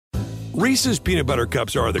Reese's Peanut Butter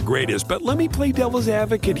Cups are the greatest, but let me play devil's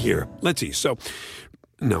advocate here. Let's see. So,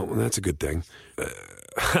 no, that's a good thing.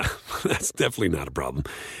 That's definitely not a problem.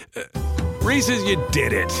 Reese's, you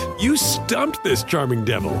did it. You stumped this charming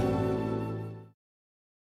devil.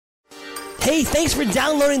 Hey, thanks for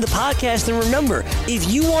downloading the podcast. And remember,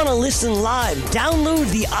 if you want to listen live, download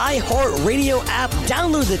the iHeartRadio app,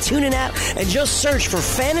 download the TuneIn app, and just search for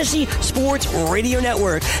Fantasy Sports Radio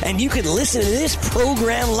Network, and you can listen to this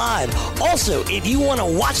program live. Also, if you want to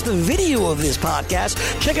watch the video of this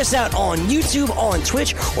podcast, check us out on YouTube, on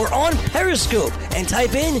Twitch, or on Periscope, and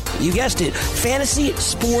type in, you guessed it, Fantasy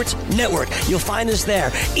Sports Network. You'll find us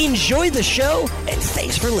there. Enjoy the show, and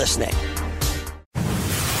thanks for listening.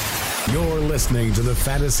 You're listening to the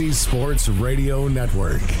Fantasy Sports Radio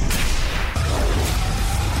Network.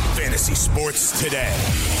 Fantasy Sports Today.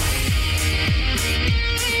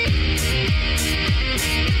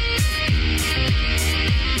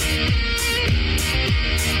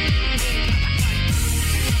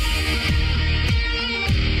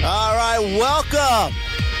 All right, welcome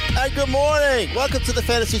and good morning. Welcome to the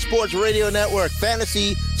Fantasy Sports Radio Network.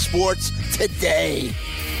 Fantasy Sports Today.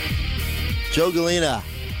 Joe Galena.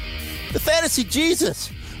 The Fantasy Jesus,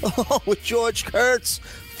 with George Kurtz,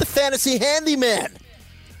 the Fantasy Handyman.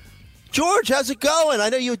 George, how's it going? I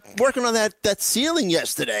know you were working on that ceiling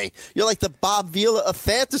yesterday. You're like the Bob Vila of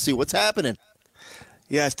fantasy. What's happening?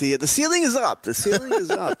 Yes, the ceiling is up. The ceiling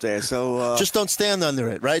is up there. So just don't stand under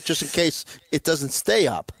it, right? Just in case it doesn't stay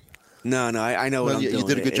up. No, I know what I'm doing. You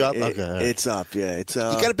did a good job? Okay. Right. It's up, yeah. It's you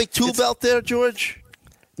got a big tool belt there, George?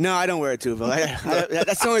 No, I don't wear a tool belt.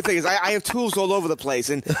 That's the only thing is I have tools all over the place,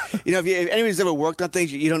 and if anybody's ever worked on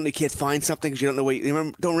things, you can't find something because you don't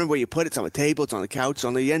know don't remember where you put it. It's on the table, it's on the couch, it's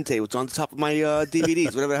on the end table, it's on the top of my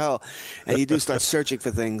DVDs, whatever the hell. And you do start searching for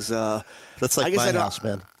things. That's like my house,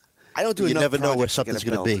 man. I don't do You enough. never know where something's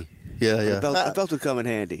going to be. Yeah. A belt would come in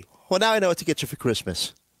handy. Well, now I know what to get you for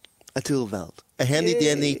Christmas. A tool belt. A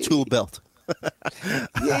handy-dandy tool belt.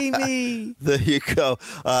 Yay me! There you go.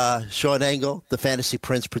 Sean Engel, the Fantasy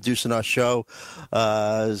Prince, producing our show,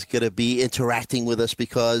 is going to be interacting with us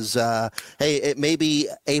because, hey, it may be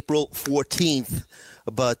April 14th,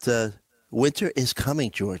 but winter is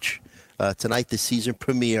coming, George. Tonight, the season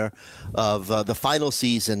premiere of the final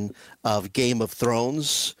season of Game of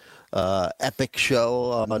Thrones. Epic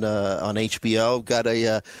show on HBO. Got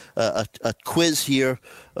a quiz here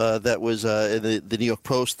that was in the New York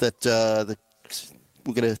Post that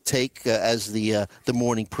we're going to take as the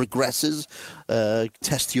morning progresses.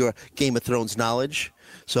 Test your Game of Thrones knowledge.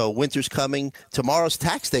 So winter's coming. Tomorrow's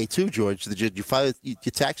tax day too, George. Did you file your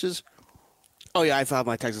taxes? Oh yeah, I filed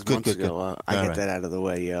my taxes months ago. I get that out of the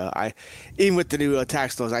way. Even with the new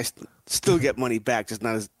tax laws, I still get money back, just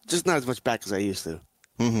not as much back as I used to.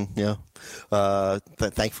 Mm-hmm, yeah.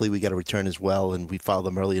 But thankfully, we got a return as well, and we filed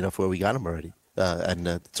them early enough where we got them already. And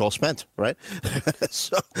it's all spent, right?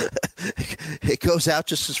 So it goes out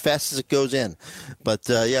just as fast as it goes in. But,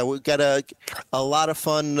 yeah, we've got a lot of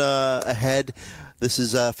fun ahead. This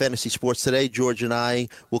is Fantasy Sports Today. George and I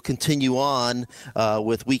will continue on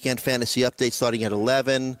with Weekend Fantasy Update starting at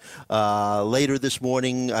 11. Later this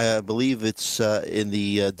morning, I believe it's in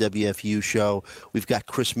the WFU show, we've got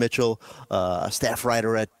Chris Mitchell, a staff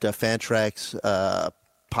writer at Fantrax,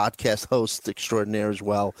 podcast host extraordinaire as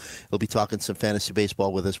well. He'll be talking some fantasy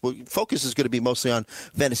baseball with us. Focus is going to be mostly on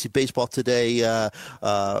fantasy baseball today.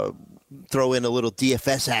 Throw in a little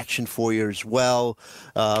DFS action for you as well.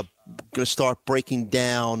 Going to start breaking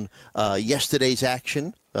down yesterday's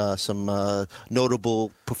action, some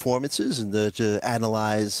notable performances, and to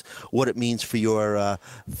analyze what it means for your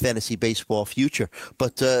fantasy baseball future.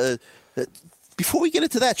 But before we get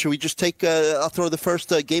into that, should we just take I'll throw the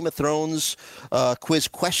first Game of Thrones quiz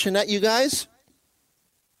question at you guys.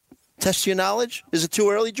 Test your knowledge. Is it too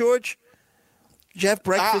early, George? Did you have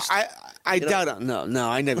breakfast? I doubt it. No,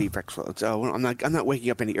 I never eat breakfast. So I'm not waking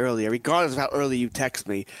up any earlier, regardless of how early you text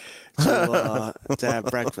me to have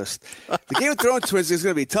breakfast. The Game of Thrones twist is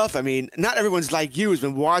going to be tough. I mean, not everyone's like you who's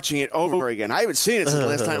been watching it over again. I haven't seen it since the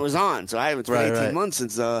last time it was on, so I haven't. It's been 18 months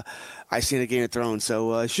since I've seen a Game of Thrones. So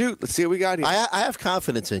let's see what we got here. I have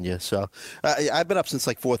confidence in you. So I've been up since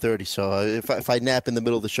like 4:30. So if I nap in the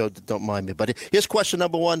middle of the show, don't mind me. But here's question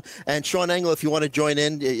number one. And Sean Engel, if you want to join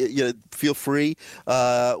in, feel free.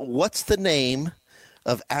 What's the name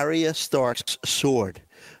of Arya Stark's sword?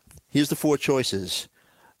 Here's the four choices: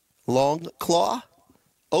 Long Claw,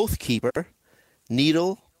 Oathkeeper,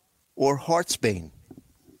 Needle, or Heartsbane.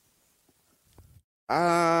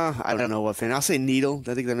 I don't know what fan. I'll say Needle.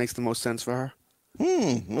 I think that makes the most sense for her.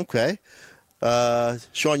 Okay.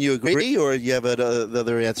 Sean, you agree, or you have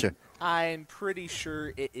another answer? I'm pretty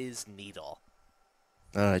sure it is Needle.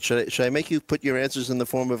 All right. Should I make you put your answers in the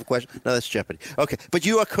form of a question? No, that's Jeopardy. Okay, but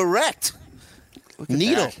you are correct.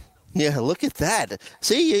 Needle. That. Yeah, look at that.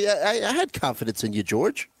 See, I had confidence in you,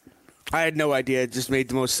 George. I had no idea. It just made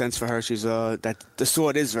the most sense for her. She's that the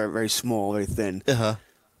sword is very, very small, very thin.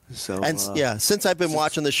 So since I've been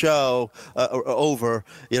watching the show over,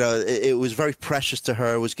 it was very precious to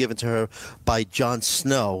her. It was given to her by Jon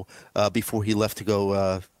Snow before he left to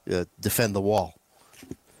go defend the wall.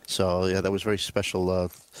 So yeah, that was very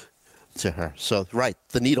special to her. So right,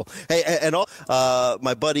 the needle. Hey, and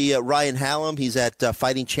my buddy Ryan Hallam, he's at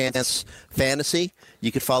Fighting Chance Fantasy.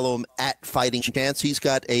 You can follow him at Fighting Chance. He's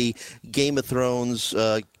got a Game of Thrones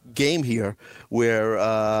game here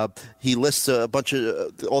where he lists a bunch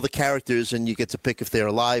of all the characters, and you get to pick if they're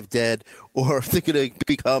alive, dead, or if they're going to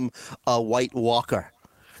become a White Walker.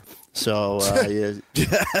 So so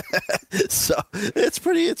it's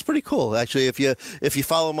pretty cool actually. If you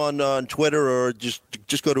follow him on Twitter, or just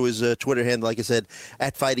go to his Twitter handle, like I said,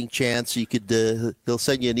 at Fighting Chance, you could he'll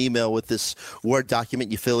send you an email with this Word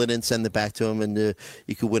document. You fill it in, send it back to him, and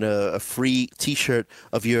you could win a free T-shirt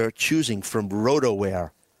of your choosing from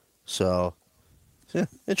RotoWear. So yeah,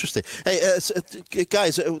 interesting. Hey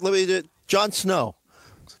guys, let me Jon Snow,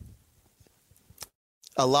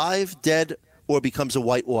 alive, dead, or becomes a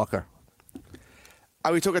White Walker?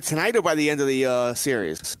 Are we talking tonight or by the end of the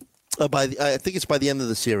series? I think it's by the end of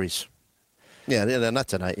the series. Yeah, not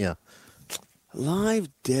tonight. Yeah. Alive,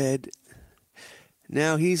 dead.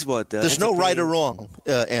 Now he's what? There's no right or wrong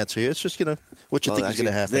answer here. It's just what you think is going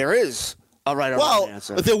to happen. There is a right or wrong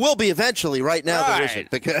answer. There will be eventually. Right now, there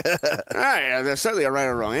isn't. All right, there's certainly a right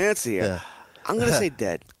or wrong answer here. Yeah. I'm going to say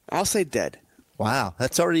dead. I'll say dead. Wow,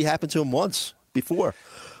 that's already happened to him once before.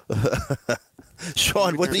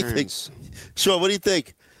 Sean, what do you think? Sean, what do you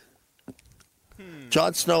think?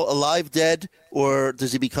 Jon Snow, alive, dead, or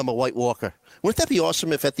does he become a White Walker? Wouldn't that be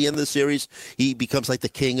awesome if at the end of the series he becomes like the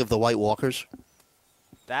king of the White Walkers?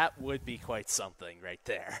 That would be quite something right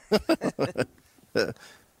there. But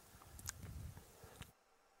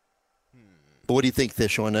what do you think there,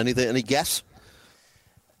 Sean? Any guess?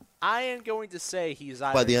 I am going to say he's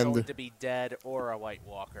either going to be dead or a White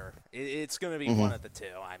Walker. It's going to be one of the two,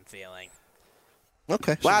 I'm feeling.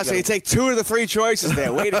 Okay. Wow, so you take two of the three choices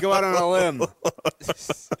there. Way to go out on a limb.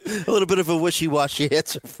 A little bit of a wishy-washy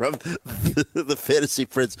answer from the Fantasy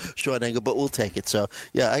Prince, Sean Engel, but we'll take it. So,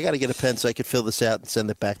 yeah, I got to get a pen so I can fill this out and send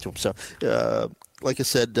it back to him. So, like I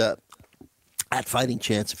said, at Fighting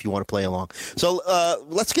Chance if you want to play along. So,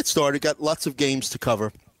 let's get started. Got lots of games to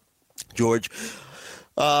cover, George.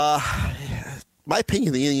 My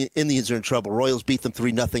opinion, the Indians are in trouble. Royals beat them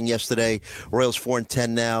 3-0 yesterday. Royals 4-10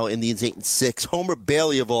 now. Indians 8-6. Homer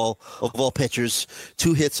Bailey of all pitchers,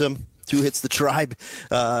 2 hits him. 2 hits the Tribe.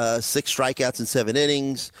 6 strikeouts in 7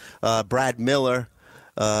 innings. Brad Miller.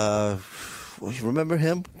 Remember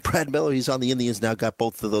him? Brad Miller, he's on the Indians now, got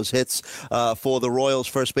both of those hits. For the Royals,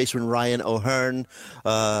 first baseman Ryan O'Hearn.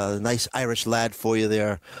 Nice Irish lad for you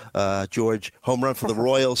there, George. Home run for the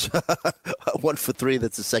Royals. 1 for 3.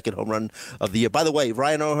 That's the second home run of the year. By the way,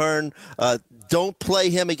 Ryan O'Hearn, don't play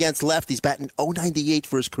him against left. He's batting .098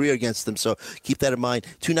 for his career against them, so keep that in mind.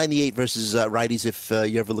 .298 versus righties if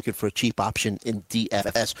you're ever looking for a cheap option in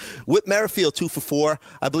DFS. Whit Merrifield, 2 for 4.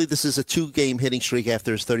 I believe this is a 2-game hitting streak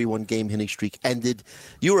after his 31-game hitting streak ended.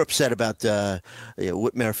 You were upset about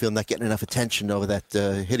Whit Merrifield not getting enough attention over that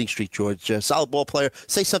hitting streak, George. Solid ball player.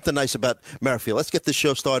 Say something nice about Merrifield. Let's get this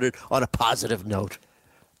show started on a positive note.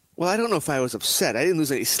 Well, I don't know if I was upset. I didn't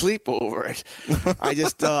lose any sleep over it. I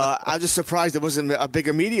was just surprised it wasn't a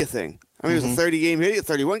bigger media thing. I mean, it was a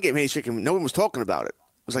 31-game hitting streak, and no one was talking about it.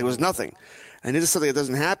 It was like it was nothing. And this is something that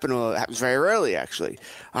doesn't happen, or it happens very rarely, actually.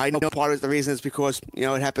 I know part of the reason is because,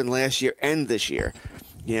 it happened last year and this year.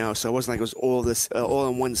 So it wasn't like it was all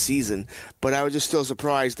in one season. But I was just still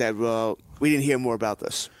surprised that we didn't hear more about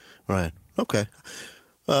this. Right. Okay.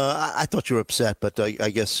 I thought you were upset, but I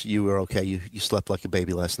guess you were okay. You slept like a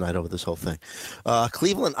baby last night over this whole thing.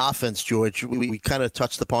 Cleveland offense, George, we kind of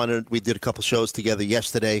touched upon it. We did a couple shows together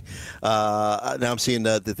yesterday. Now I'm seeing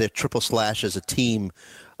that they're triple slash as a team,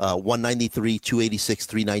 193, 286,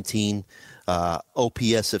 319,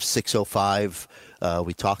 OPS of 605.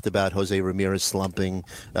 We talked about Jose Ramirez slumping,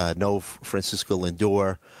 no Francisco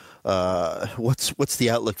Lindor. What's the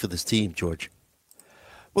outlook for this team, George?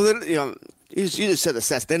 Well, you just said the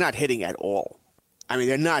stats. They're not hitting at all. I mean,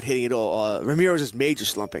 they're not hitting at all. Ramirez is major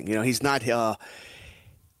slumping. He's not playing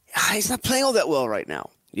all that well right now.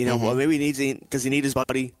 Well, maybe does he need his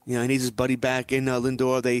buddy? He needs his buddy back in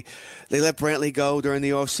Lindor. They let Brantley go during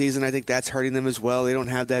the offseason. I think that's hurting them as well. They don't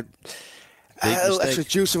have that. Extra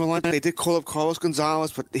juice in the line. They did call up Carlos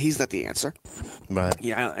Gonzalez, but he's not the answer. Right.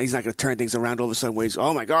 Yeah, he's not going to turn things around all of a sudden. Where he's,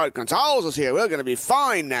 oh my God, Gonzalez is here. We're going to be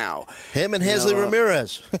fine now. Him and Hansley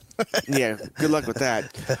Ramirez. Yeah, good luck with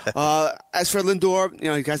that. As for Lindor,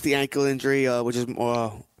 he has the ankle injury, which is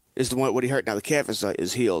the one what he hurt. Now the calf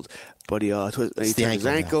is healed, but he tore his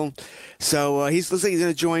ankle. So looks like he's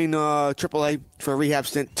going to join AAA for a rehab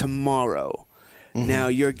stint tomorrow. Mm-hmm. Now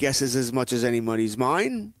your guess is as much as anybody's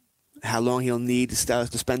mine. How long he'll need to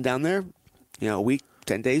spend down there? A week,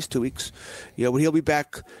 10 days, 2 weeks. But he'll be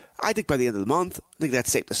back, I think, by the end of the month. I think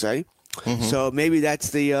that's safe to say. Mm-hmm. So maybe that's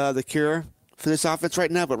the cure for this offense right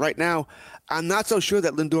now. But right now, I'm not so sure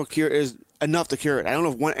that Lindor cure is enough to cure it. I don't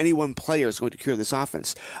know if any one player is going to cure this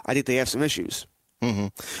offense. I think they have some issues. Mm-hmm.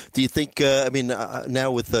 Do you think,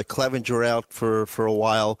 now with Clevenger out for a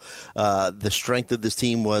while, the strength of this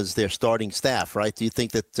team was their starting staff, right? Do you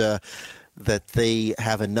think that they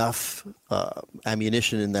have enough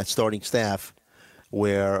ammunition in that starting staff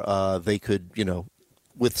where they could,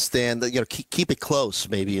 withstand, keep it close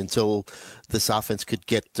maybe until this offense could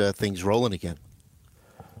get things rolling again?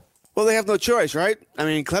 Well, they have no choice, right? I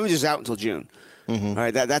mean, Clevenger's out until June. Mm-hmm. All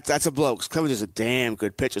right, that's a blow because Clevenger's a damn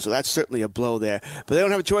good pitcher, so that's certainly a blow there. But they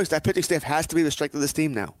don't have a choice. That pitching staff has to be the strength of this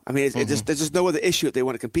team now. I mean, there's just no other issue if they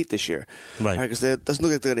want to compete this year, right? Because it doesn't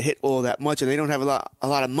look like they're going to hit all that much, and they don't have a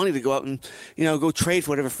lot of money to go out and go trade for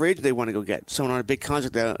whatever free agent they want to go get. Someone on a big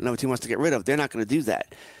contract that another team wants to get rid of. They're not going to do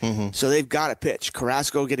that. Mm-hmm. So they've got to pitch.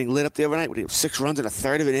 Carrasco getting lit up the other night with 6 runs in a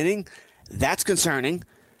third of an inning. That's concerning.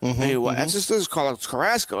 Mm-hmm, I mean, that's just Carlos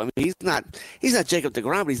Carrasco. I mean, he's not Jacob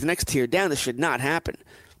deGrom, but he's the next tier down. This should not happen.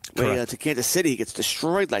 When to Kansas City, he gets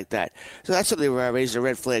destroyed like that. So that's something where I raised a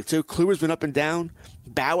red flag, too. Kluber's been up and down.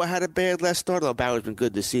 Bauer had a bad last start, although Bauer's been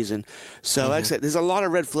good this season. So, like I said, there's a lot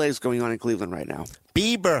of red flags going on in Cleveland right now.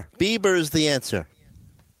 Bieber is the answer.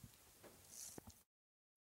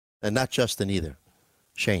 And not Justin either.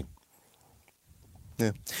 Shane.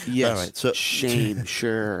 Yeah. Yes. All right. So Shane,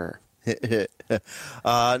 sure.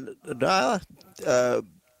 Before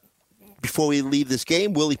we leave this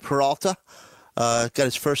game, Willie Peralta got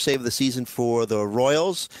his first save of the season for the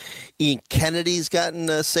Royals. Ian Kennedy's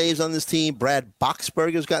gotten saves on this team. Brad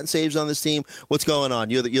Boxberger's gotten saves on this team. What's going on?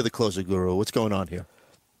 You're the closer guru. What's going on here?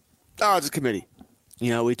 Oh, it's a committee.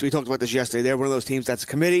 We talked about this yesterday. They're one of those teams that's a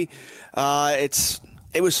committee. It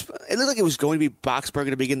looked like it was going to be Boxberger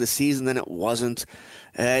to begin the season, then it wasn't.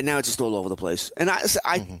 Now it's just all over the place. And I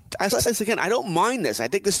say again, I don't mind this. I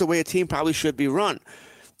think this is the way a team probably should be run.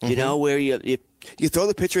 Where you throw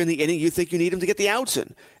the pitcher in the inning you think you need him to get the outs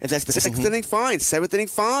in. If that's the 6th inning, fine. 7th inning,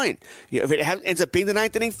 fine. If it ends up being the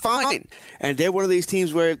 9th inning, fine. And they're one of these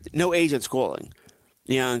teams where no agent's calling.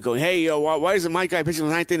 And going, hey, why isn't my guy pitching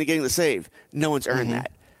the 9th inning getting the save? No one's earned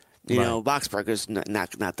that. Boxberger's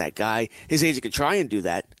not that guy. His agent could try and do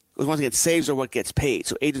that. Once again, saves are what gets paid.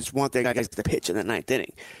 So agents want their guys to pitch in the 9th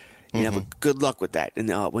inning. But good luck with that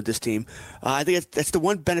and with this team. I think that's the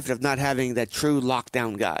one benefit of not having that true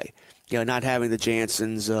lockdown guy. Not having the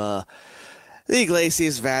Jansons, the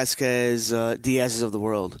Iglesias, Vasquez, Diaz's of the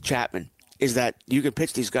world, Chapman, is that you can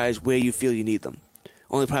pitch these guys where you feel you need them.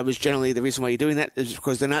 Only problem is generally the reason why you're doing that is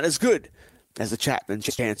because they're not as good as the Chapman,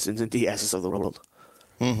 Jansons, and Diaz's of the world.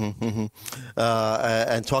 And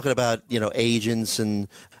talking about agents and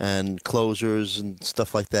closers and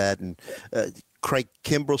stuff like that, and Craig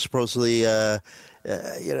Kimbrell supposedly,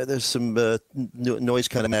 there's some noise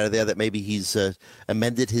coming out of there that maybe he's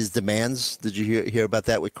amended his demands. Did you hear about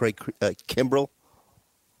that with Craig Kimbrell?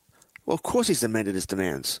 Well, of course he's amended his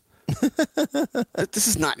demands. This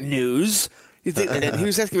is not news. You think that he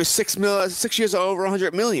was asking for 6 years over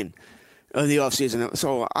 $100 million in the offseason.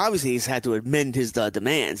 So obviously he's had to amend his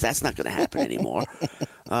demands. That's not going to happen anymore.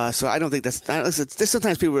 So I don't think there's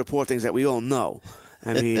sometimes people report things that we all know.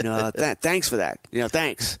 I mean, thanks for that.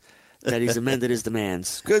 Thanks that he's amended his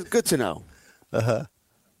demands. Good to know. All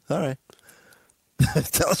right.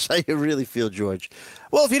 Tell us how you really feel, George.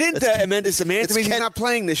 Well, if he didn't amend his demands, it means he's not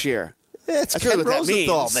playing this year. Yeah, it's Ken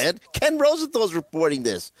Rosenthal, man. Ken Rosenthal's reporting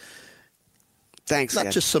this. Thanks,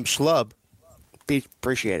 not just some schlub.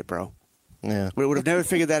 Appreciate it, bro. Yeah. We would have never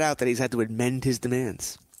figured that out, that he's had to amend his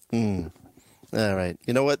demands. All right.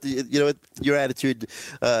 You know what? Your attitude,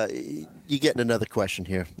 you're getting another question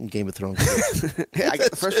here in Game of Thrones. Hey, I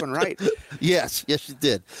got the first one right. Yes, you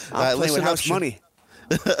did. I'm playing with house money.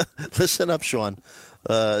 Listen up, Sean,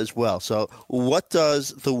 as well. So what does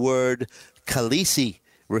the word Khaleesi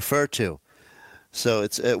refer to? So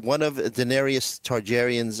it's one of Daenerys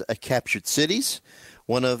Targaryen's captured cities,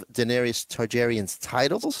 one of Daenerys Targaryen's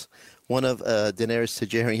titles, one of Daenerys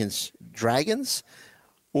Targaryen's dragons,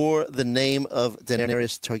 or the name of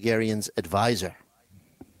Daenerys Targaryen's advisor?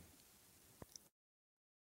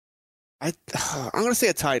 I'm going to say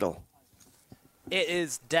a title. It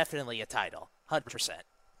is definitely a title, 100%.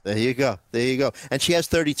 There you go. There you go. And she has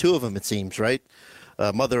 32 of them, it seems, right?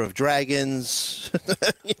 Mother of Dragons,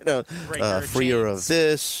 Freer of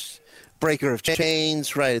this, Breaker of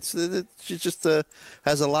Chains, right? She just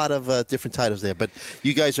has a lot of different titles there. But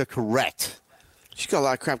you guys are correct. She's got a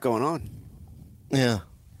lot of crap going on. Yeah.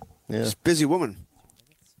 She's a busy woman.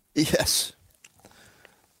 Yes.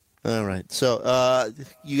 All right. So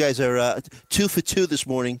you guys are 2 for 2 this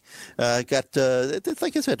morning. Got,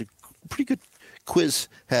 like I said, a pretty good quiz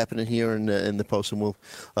happening here in the post, and we'll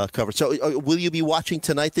cover it. So will you be watching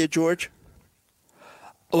tonight there, George?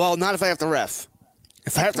 Well, not if I have to ref.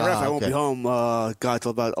 If I have to ref, I won't okay. be home,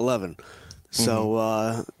 till about 11.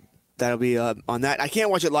 So that'll be on that. I can't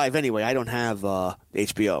watch it live anyway. I don't have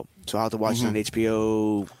HBO. So I'll have to watch it on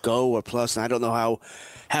HBO Go or Plus, and I don't know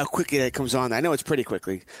how quickly that comes on. I know it's pretty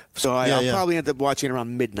quickly. So I'll probably end up watching it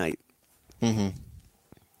around midnight. All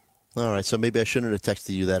right. So maybe I shouldn't have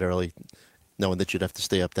texted you that early, knowing that you'd have to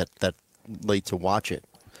stay up that late to watch it.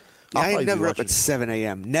 I'm never up at 7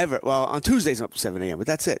 a.m. Never. Well, on Tuesdays I'm up at 7 a.m., but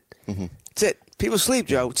that's it. That's it. People sleep,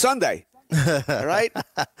 Joe. It's Sunday. All right?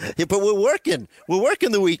 Yeah, but we're working. We're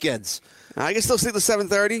working the weekends. I can still sleep till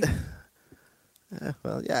 7:30.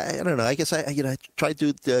 Well, yeah, I don't know. I guess I try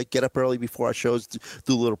to get up early before our shows, do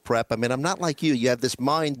a little prep. I mean, I'm not like you. You have this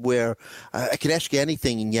mind where I could ask you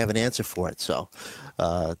anything and you have an answer for it. So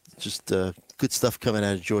just good stuff coming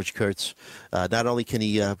out of George Kurtz. Not only can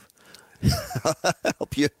he help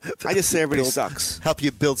you. I just say everybody sucks. Help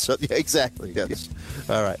you build something. Yeah, exactly. Yes.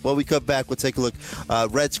 All right. Well, we come back. We'll take a look.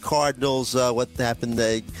 Reds, Cardinals, what happened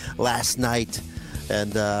last night,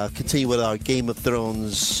 and continue with our Game of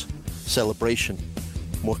Thrones celebration.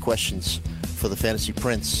 More questions for the Fantasy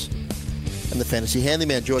Prince and the Fantasy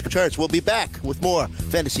Handyman, George Kurtz. We'll be back with more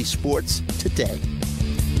Fantasy Sports Today.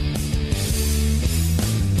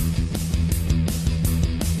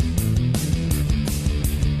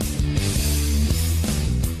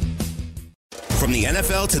 From the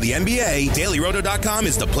NFL to the NBA, DailyRoto.com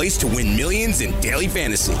is the place to win millions in daily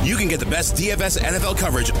fantasy. You can get the best DFS NFL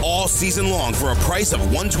coverage all season long for a price of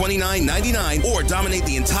 $129.99 or dominate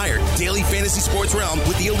the entire daily fantasy sports realm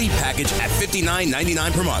with the Elite Package at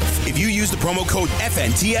 $59.99 per month. If you use the promo code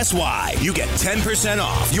FNTSY, you get 10%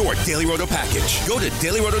 off your Daily Roto package. Go to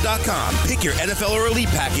DailyRoto.com, pick your NFL or Elite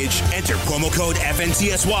Package, enter promo code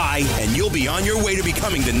FNTSY, and you'll be on your way to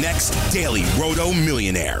becoming the next Daily Roto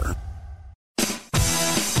millionaire.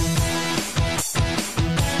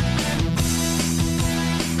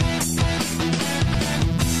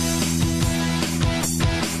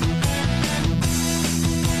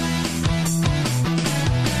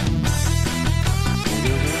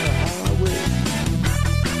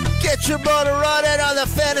 Get your motor running on the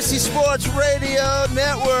Fantasy Sports Radio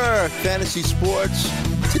Network. Fantasy Sports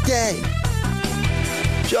Today.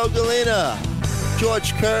 Joe Galena,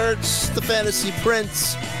 George Kurtz, the Fantasy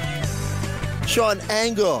Prince, Sean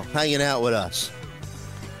Angle hanging out with us.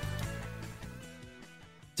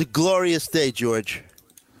 It's a glorious day, George.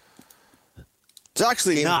 It's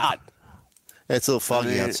actually not. It's a little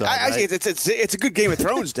foggy outside. Actually, right? It's a good Game of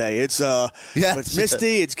Thrones day. It's it's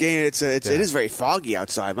misty. It is very foggy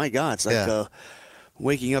outside. My God, it's like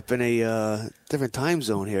waking up in a different time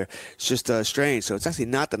zone here. It's just strange. So it's actually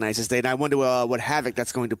not the nicest day. And I wonder what havoc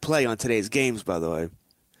that's going to play on today's games. By the way.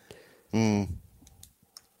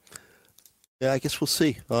 Yeah, I guess we'll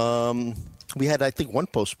see. We had, I think, one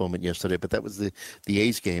postponement yesterday, but that was the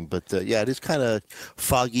A's game. But it is kind of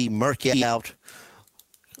foggy, murky out.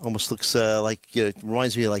 Almost looks like it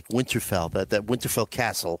reminds me of like Winterfell. That Winterfell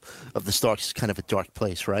castle of the Starks is kind of a dark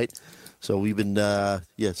place, right? So we've been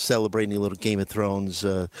celebrating a little Game of Thrones,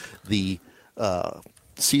 the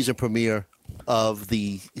season premiere of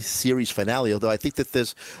the series finale. Although I think that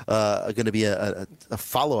there's going to be a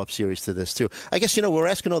follow-up series to this too. I guess we're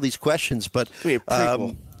asking all these questions, but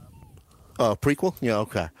prequel. Prequel? Yeah,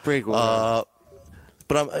 okay. Prequel.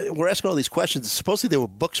 But we're asking all these questions. Supposedly there were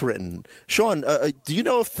books written. Sean, do you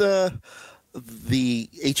know if the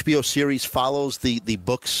HBO series follows the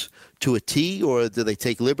books to a T, or do they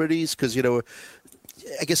take liberties? Because,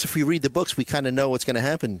 I guess if we read the books, we kind of know what's going to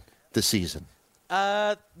happen this season.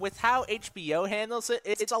 With how HBO handles it,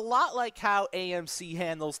 it's a lot like how AMC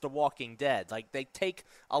handles The Walking Dead. Like, they take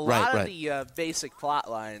a lot of the basic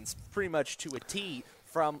plot lines pretty much to a T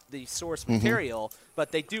from the source material,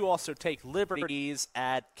 but they do also take liberties,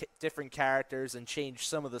 add different characters, and change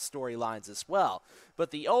some of the storylines as well.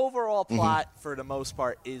 But the overall plot, for the most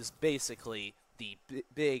part, is basically the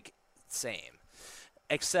big same.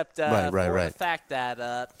 except for the fact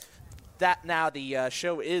that that now the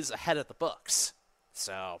show is ahead of the books.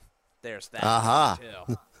 So there's that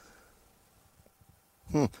too.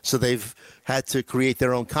 So they've had to create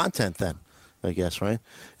their own content then, I guess, right?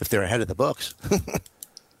 If they're ahead of the books.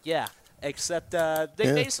 Yeah, except they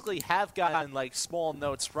basically have gotten like small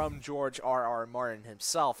notes from George R.R. Martin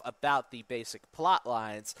himself about the basic plot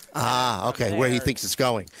lines. Okay, where he thinks it's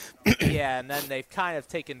going. Yeah, and then they've kind of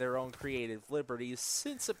taken their own creative liberties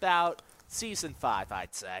since about season 5,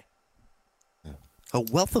 I'd say. A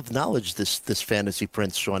wealth of knowledge, this fantasy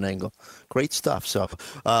prince, Sean Engel. Great stuff. So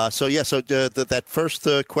that first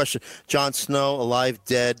question, Jon Snow, alive,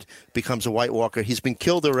 dead, becomes a White Walker. He's been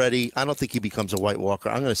killed already. I don't think he becomes a White Walker.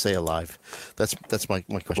 I'm going to say alive. That's my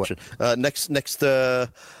question. Next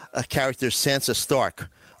character, Sansa Stark.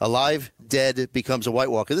 Alive, dead, becomes a White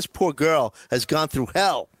Walker. This poor girl has gone through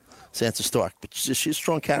hell, Sansa Stark, but she's a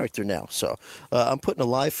strong character now. So I'm putting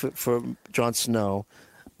alive for Jon Snow.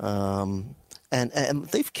 And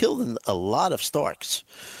they've killed a lot of Starks.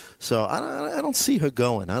 So I don't see her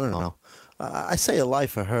going. I don't know. I say alive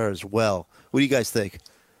for her as well. What do you guys think?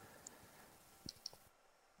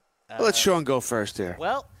 Let Sean go first here.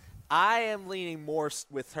 Well, I am leaning more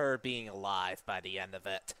with her being alive by the end of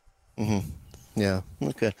it. Mm-hmm. Yeah.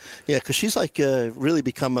 Okay. Yeah, because she's like really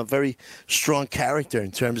become a very strong character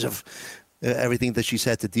in terms of everything that she's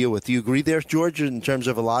had to deal with. Do you agree there, George, in terms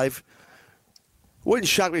of alive? Wouldn't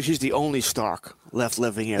shock me if she's the only Stark left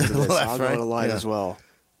living after this. I'll go to alive as well.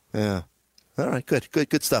 Yeah. All right,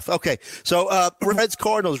 good stuff. Okay, so Reds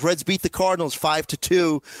Cardinals. Reds beat the Cardinals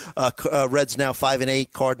 5-2. Reds now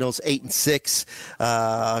 5-8. Cardinals 8-6.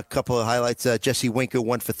 A couple of highlights. Jesse Winker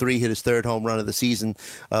 1 for 3, hit his third home run of the season.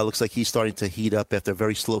 Looks like he's starting to heat up after a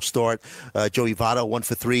very slow start. Joey Votto 1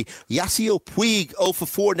 for 3. Yasiel Puig 0 for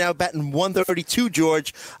 4. Now batting 132.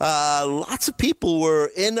 George, lots of people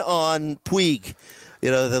were in on Puig.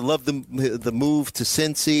 You know, they love the move to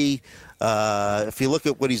Cincy. If you look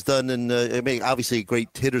at what he's done obviously a great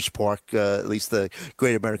hitter's park, at least the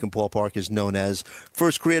Great American Ballpark is known as.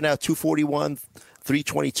 First career now 241,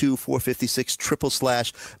 322, 456, triple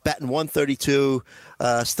slash, batting 132.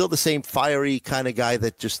 Still the same fiery kind of guy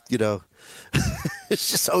that just,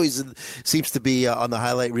 it's just always seems to be on the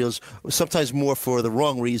highlight reels, sometimes more for the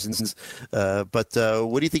wrong reasons. But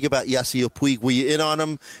what do you think about Yasiel Puig? Were you in on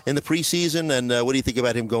him in the preseason, and what do you think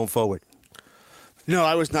about him going forward? No,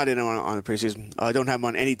 I was not in on the preseason. I don't have him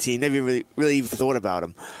on any team. Never really even thought about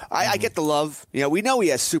him. I get the love. We know he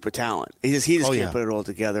has super talent. He just can't put it all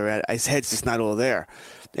together. His head's just not all there.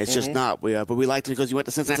 It's just not. But we liked him because he went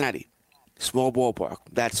to Cincinnati, small ballpark,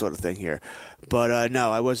 that sort of thing here. But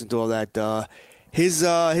no, I wasn't all that. His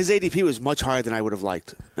ADP was much higher than I would have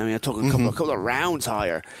liked. I mean, I took a couple of rounds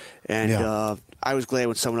higher, and I was glad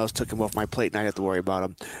when someone else took him off my plate and I didn't have to worry about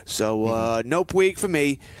him. So no Puig for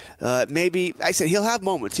me. Maybe I said he'll have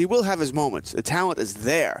moments. He will have his moments. The talent is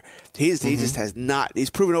there. He just has not. He's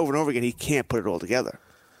proven over and over again he can't put it all together.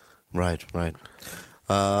 Right.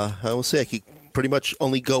 I will say I could pretty much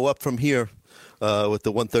only go up from here. With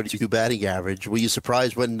the 132 batting average. Were you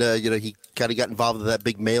surprised when he kind of got involved in that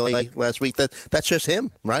big melee last week? That's just him,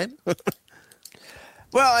 right?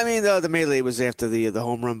 Well, I mean, the melee was after the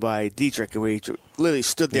home run by Dietrich, and we literally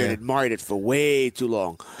stood there and admired it for way too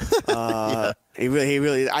long. He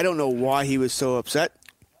really. I don't know why he was so upset.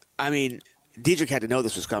 I mean, Dietrich had to know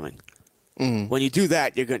this was coming. When you do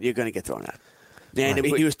that, you're going to get thrown out. And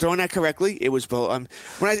he was throwing that correctly. It was behind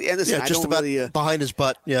his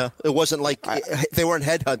butt. Yeah, it wasn't like they weren't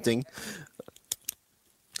headhunting.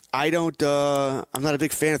 I'm not a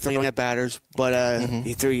big fan of throwing at batters, but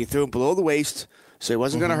he threw him below the waist, so he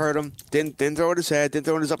wasn't going to hurt him. Didn't throw at his head. Didn't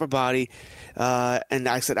throw in his upper body. And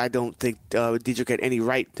I said I don't think Dietrich had any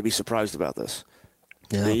right to be surprised about this.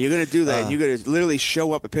 Yeah. You're going to do that. You're going to literally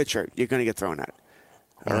show up a pitcher. You're going to get thrown at.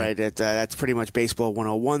 All right, that's pretty much baseball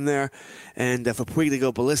 101 there. And for Puig to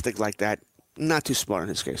go ballistic like that, not too smart in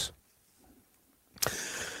his case.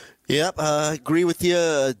 Yep, I agree with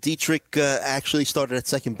you. Dietrich actually started at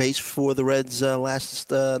second base for the Reds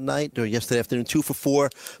last night, or yesterday afternoon, 2 for 4,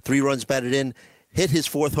 3 runs batted in. Hit his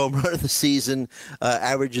 4th home run of the season,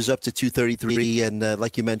 averages up to 233, and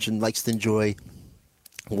like you mentioned, likes to enjoy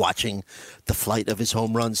watching the flight of his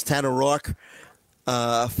home runs. Tanner Roark,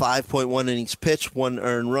 5.1 innings pitched, 1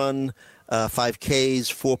 earned run, 5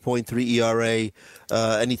 Ks, 4.3 ERA.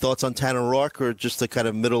 Any thoughts on Tanner Roark, or just the kind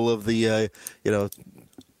of middle of the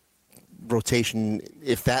rotation,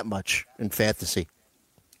 if that much, in fantasy?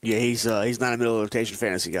 Yeah, he's not a middle of the rotation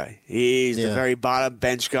fantasy guy. He's the very bottom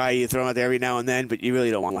bench guy. You throw him out there every now and then, but you really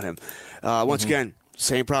don't want him. Once again,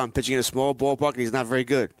 same problem. Pitching in a small ballpark, and he's not very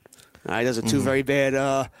good. Those are two very bad.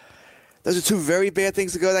 Those are two very bad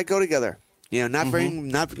things that go together. Not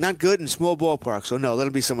good in small ballparks. So no, let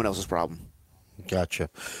it be someone else's problem. Gotcha.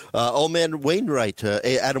 Old man Wainwright,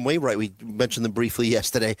 Adam Wainwright, we mentioned them briefly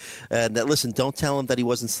yesterday. And listen, don't tell him that he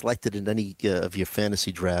wasn't selected in any of your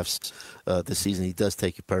fantasy drafts this season. He does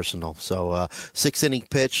take it personal. So 6 innings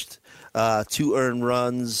pitched, 2 earned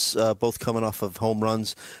runs, both coming off of home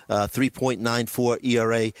runs, 3.94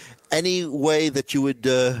 ERA. Any way that you would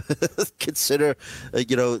consider,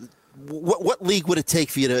 what league would it take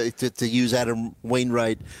for you to use Adam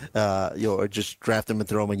Wainwright, or just draft him and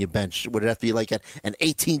throw him on your bench? Would it have to be like an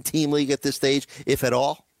 18-team league at this stage, if at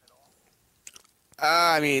all?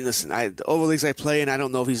 Listen, all the leagues I play in, I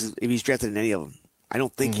don't know if he's drafted in any of them. I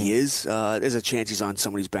don't think he is. There's a chance he's on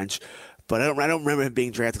somebody's bench, but I don't remember him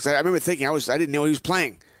being drafted. 'Cause I remember thinking I didn't know he was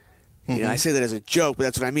playing. I say that as a joke, but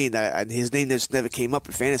that's what I mean. His name just never came up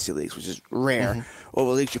in fantasy leagues, which is rare.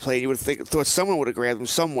 Over the leagues you play, you would have thought someone would have grabbed him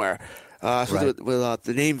somewhere. With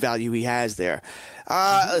the name value he has there.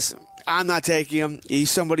 Listen, I'm not taking him.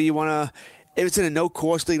 He's somebody you want to. If it's in a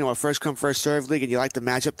no-cost league, a first-come, first-served league, and you like the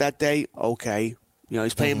matchup that day, okay.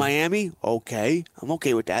 He's playing Miami, okay. I'm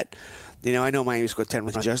okay with that. I know Miami scored 10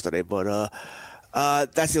 runs yesterday, but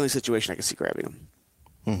that's the only situation I can see grabbing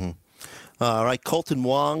him. All right, Colton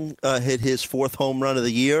Wong hit his 4th home run of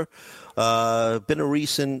the year.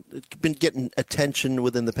 Been getting attention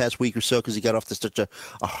within the past week or so because he got off to such a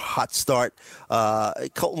hot start.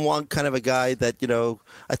 Colton Wong, kind of a guy that,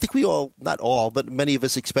 I think we all, not all, but many of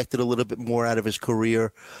us expected a little bit more out of his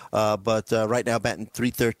career. But right now batting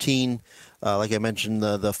 .313. Like I mentioned,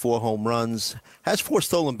 the 4 home runs, has 4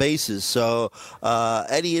 stolen bases. So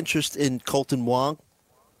any interest in Colton Wong?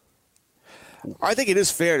 I think it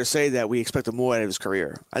is fair to say that we expected more out of his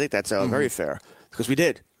career. I think that's very fair because we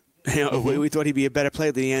did. We thought he'd be a better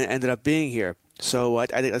player than he ended up being here. So I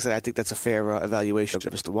think that's a fair evaluation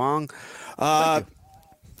of Mr. Wong.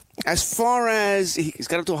 As far as he's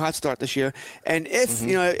got up to a hot start this year, and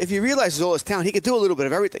if he realizes all his talent, he could do a little bit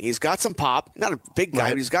of everything. He's got some pop, not a big guy,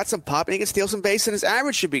 but he's got some pop, and he can steal some base, and his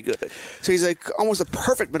average should be good. So he's like almost a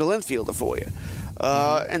perfect middle infielder for you.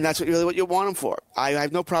 And that's really what you want him for. I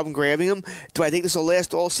have no problem grabbing him. Do I think this will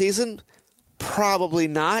last all season? Probably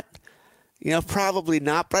not. Probably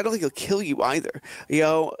not. But I don't think he'll kill you either.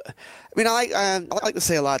 I like to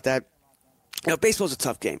say a lot that baseball's a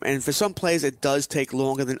tough game, and for some players it does take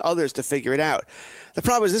longer than others to figure it out. The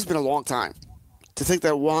problem is this has been a long time. To think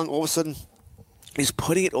that Wong all of a sudden is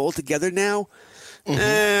putting it all together now,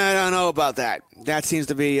 I don't know about that. That seems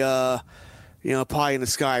to be pie in the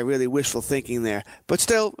sky, really wishful thinking there. But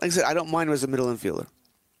still, like I said, I don't mind him as a middle infielder.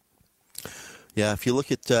 Yeah, if you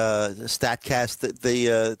look at StatCast,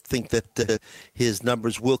 they think that his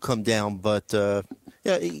numbers will come down, but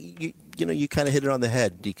you kind of hit it on the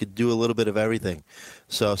head. You could do a little bit of everything.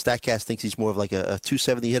 So StatCast thinks he's more of like a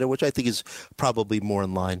 270 hitter, which I think is probably more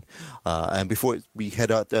in line. And before we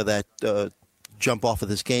head out that jump off of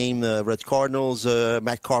this game, Reds Cardinals,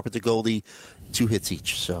 Matt Carpenter, Goldie, 2 hits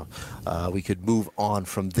each. So we could move on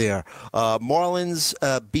from there. Marlins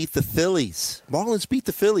beat the Phillies.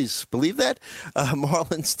 Believe that?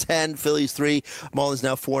 Marlins 10, Phillies 3. Marlins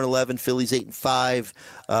now 4-11, Phillies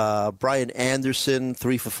 8-5. Brian Anderson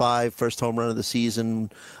 3 for 5, first home run of the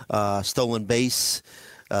season. Stolen base.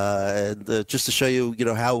 Just to show you,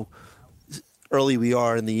 how early we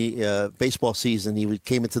are in the baseball season. He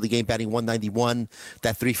came into the game batting .191.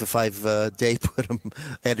 That 3 for 5 day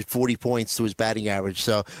added 40 points to his batting average.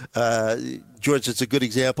 So, George, it's a good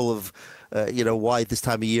example of why this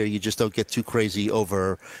time of year you just don't get too crazy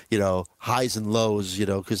over highs and lows.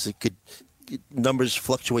 Because numbers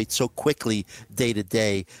fluctuate so quickly day to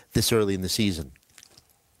day this early in the season.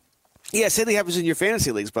 Yeah, same thing happens in your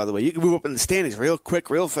fantasy leagues. By the way, you can move up in the standings real quick,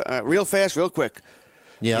 real fast, real quick.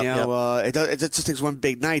 Yeah, it just takes one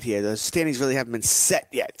big night here. The standings really haven't been set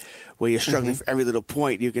yet, where you're struggling for every little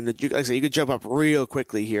point. You can jump up real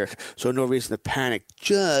quickly here, so no reason to panic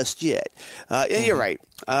just yet. You're right.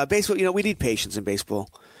 Baseball, we need patience in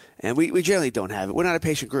baseball, and we generally don't have it. We're not a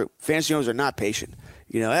patient group. Fantasy owners are not patient.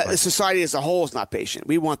 Society as a whole is not patient.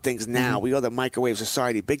 We want things now. We are the microwave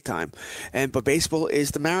society big time, but baseball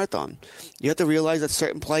is the marathon. You have to realize that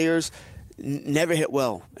certain players never hit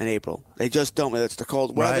well in April. They just don't. Whether it's the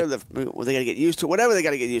cold weather, they got to get used to, whatever they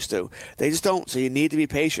got to get used to. They just don't. So you need to be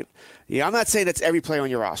patient. I'm not saying that's every player on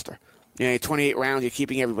your roster. 28 rounds, you're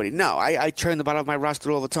keeping everybody. No, I turn the bottom of my roster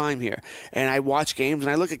all the time here. And I watch games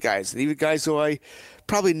and I look at guys. And even guys who I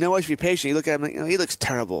probably know I should be patient. You look at him like, he looks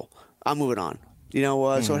terrible. I'm moving on.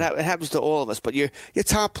 So it happens to all of us. But your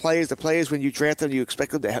top players, the players when you draft them, you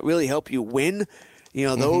expect them to really help you win. You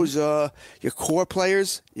know, those your core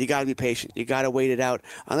players, you got to be patient. You got to wait it out.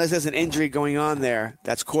 Unless there's an injury going on there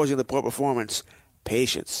that's causing the poor performance,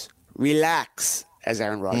 patience. Relax, as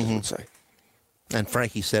Aaron Rodgers would say. And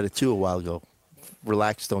Frankie said it, too, a while ago.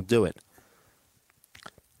 Relax, don't do it.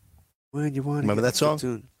 When you want Remember that song?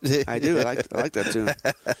 Tune. I do. I like that tune.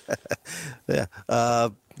 Yeah.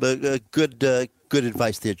 But good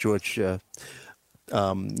advice there, George.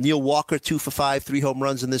 Neil Walker, 2 for 5, 3 home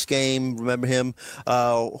runs in this game. Remember him?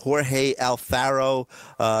 Jorge Alfaro.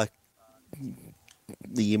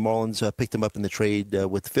 The Marlins picked him up in the trade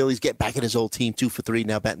with the Phillies. Get back in his old team, 2 for 3,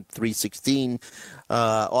 now batting .316.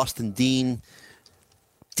 Austin Dean,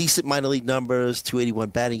 decent minor league numbers,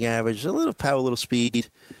 .281 batting average, a little power, a little speed.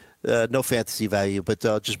 No fantasy value, but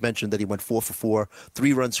just mentioned that he went 4 for 4,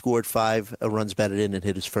 3 runs scored, 5 runs batted in, and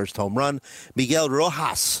hit his first home run. Miguel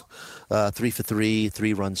Rojas, 3 for 3,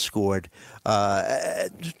 3 runs scored.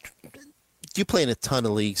 You play in a ton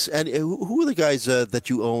of leagues, and who are the guys that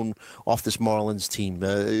you own off this Marlins team?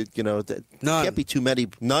 None. Can't be too many.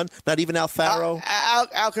 None. Not even Alfaro.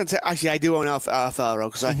 Alcantara. Actually, I do own Alfaro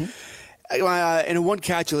because in a one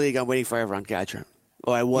catcher league, I'm waiting forever on catcher.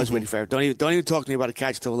 Oh, I was waiting forever. Don't even talk to me about a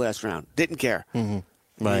catch till the last round. Didn't care.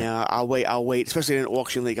 Right. Yeah, I'll wait. Especially in an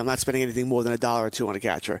auction league, I'm not spending anything more than $1 or $2 on a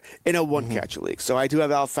catcher in a one catcher league. So I do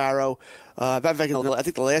have Alfaro. I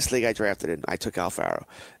think the last league I drafted in, I took Alfaro,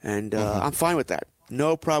 and I'm fine with that.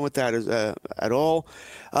 No problem with that at all.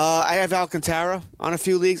 I have Alcantara on a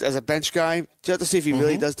few leagues as a bench guy, just to see if he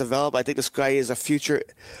really does develop. I think this guy is a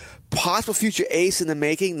possible future ace in the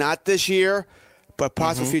making. Not this year, but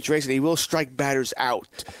possible future ace, and he will strike batters out.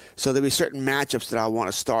 So there'll be certain matchups that I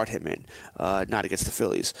want to start him in, not against the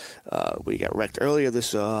Phillies. We got wrecked earlier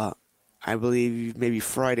this, I believe, maybe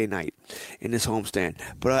Friday night in this homestand.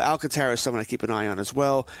 But Alcantara is someone I keep an eye on as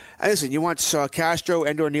well. And listen, you want Castro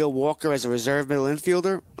and or Neil Walker as a reserve middle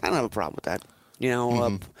infielder? I don't have a problem with that. You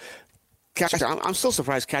know, Castro, I'm still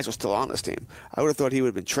surprised Castro's still on this team. I would have thought he would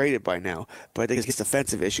have been traded by now, but I think his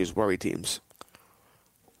defensive issues worry teams.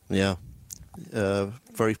 Yeah.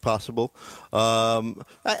 Very possible.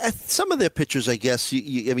 Some of their pitchers, I guess,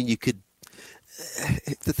 you could.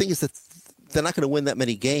 The thing is that they're not going to win that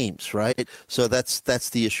many games, right? So that's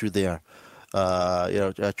the issue there.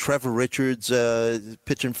 Trevor Richards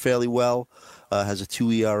pitching fairly well, has a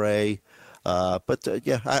 2 ERA. But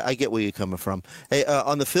I get where you're coming from. Hey,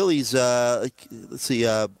 on the Phillies, let's see,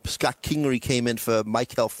 Scott Kingery came in for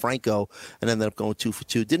Maikel Franco and ended up going 2 for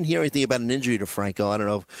 2. Didn't hear anything about an injury to Franco. I don't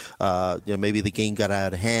know if maybe the game got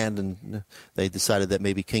out of hand and they decided that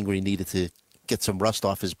maybe Kingery needed to get some rust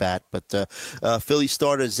off his bat. But Philly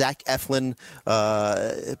starter Zach Eflin,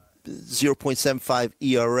 0.75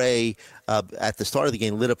 ERA at the start of the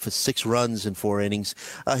game, lit up for 6 runs in 4 innings.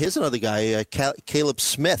 Here's another guy, Caleb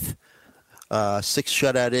Smith. 6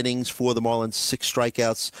 shutout innings for the Marlins, 6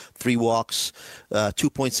 strikeouts, 3 walks,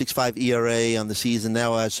 2.65 ERA on the season.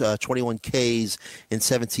 Now has 21 Ks in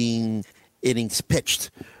 17 innings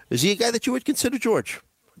pitched. Is he a guy that you would consider, George?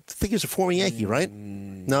 I think he's a former Yankee, right?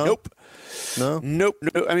 No. Nope. No.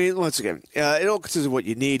 I mean, once again, it all considers what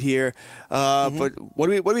you need here. But what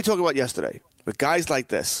are we talking about yesterday? With guys like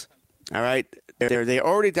this, all right, they're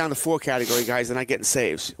already down to 4 category guys. They're not getting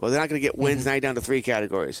saves. Well, they're not going to get wins. Now you're down to 3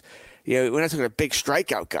 categories. We're not talking a big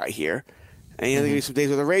strikeout guy here. And there's going to be some days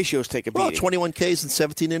where the ratios take a beating. Well, 21 Ks and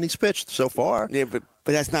 17 innings pitched so far. Yeah, but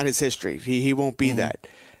that's not his history. He won't be that.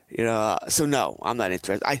 So no, I'm not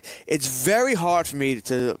interested. It's very hard for me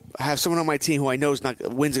to have someone on my team who I know wins are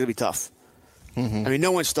going to be tough. I mean,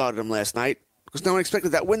 no one started him last night because no one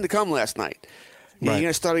expected that win to come last night. Right. You're going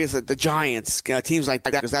to start against the Giants, teams like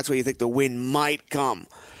that, because that's where you think the win might come.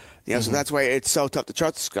 So that's why it's so tough to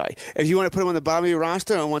trust this guy. If you want to put him on the bottom of your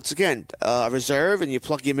roster, and once again, a reserve, and you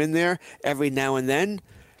plug him in there every now and then,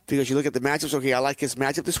 because you look at the matchups, okay, I like his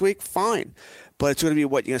matchup this week, fine. But it's going to be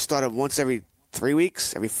what? You're going to start him once every 3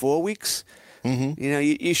 weeks, every 4 weeks?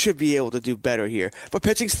 You should be able to do better here. But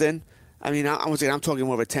pitching's thin. I mean, I'm talking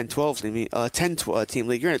more of a 10-12 team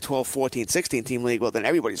league. You're in a 12, 14, 16 team league. Well, then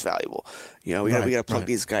everybody's valuable. We got to plug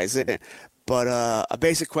these guys in. But a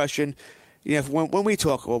basic question, when we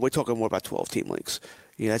talk, we're talking more about 12 team leagues.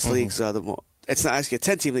 That's leagues it's not actually a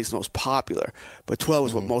 10 team league is the most popular, but 12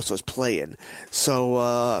 is what most of us play in. So,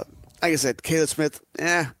 like I said, Caleb Smith,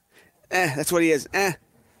 that's what he is.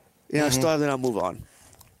 Start then I'll move on.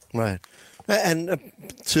 Right. And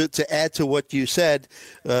to add to what you said,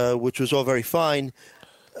 which was all very fine,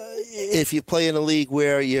 if you play in a league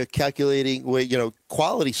where you're calculating where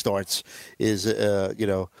quality starts is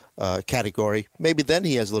category, maybe then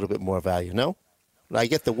he has a little bit more value. No. I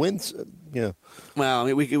get the wins, Well, I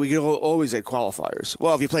mean, we could always get qualifiers.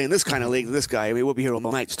 Well, if you play in this kind of league, this guy, I mean, we'll be here all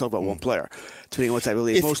night to talk about one player, depending on what type of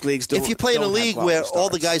league. Most leagues don't. If you play in a league where all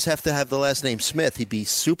the guys guys have to have the last name Smith, he'd be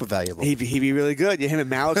super valuable. He'd be really good. Him and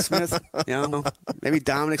Malik Smith, maybe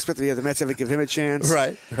Dominic Smith. The Mets ever give him a chance.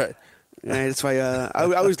 Right. And that's why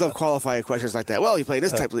I always love qualifier questions like that. Well, you play in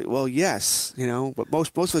this type of league. Well, yes, but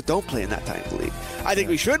most of us don't play in that type of league. I think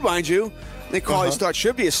we should, mind you. I think quality start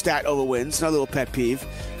should be a stat over wins. Another little pet peeve.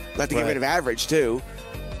 Like to get rid of average, too.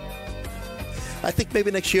 I think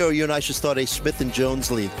maybe next year you and I should start a Smith and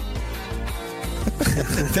Jones league.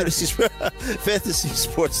 Fantasy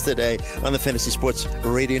Sports Today on the Fantasy Sports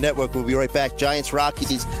Radio Network. We'll be right back. Giants,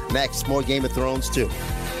 Rockies next. More Game of Thrones, too.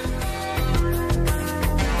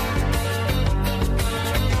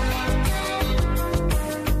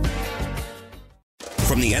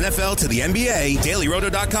 From the NFL to the NBA,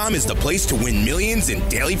 DailyRoto.com is the place to win millions in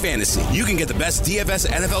daily fantasy. You can get the best DFS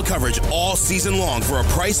NFL coverage all season long for a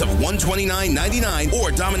price of $129.99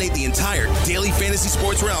 or dominate the entire daily fantasy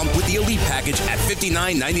sports realm with the Elite Package at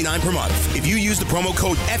 $59.99 per month. If you use the promo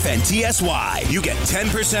code FNTSY, you get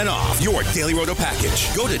 10% off your Daily Roto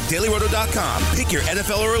package. Go to DailyRoto.com, pick your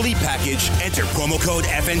NFL or Elite Package, enter promo code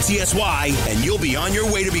FNTSY, and you'll be on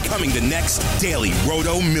your way to becoming the next Daily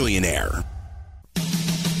Roto millionaire.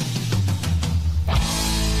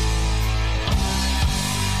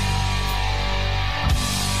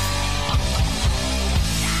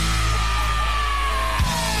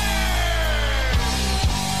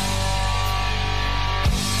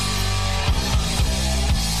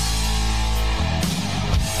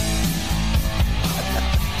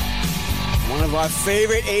 Our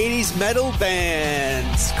favorite 80s metal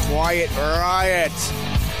bands, Quiet Riot,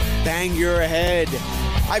 Bang Your Head.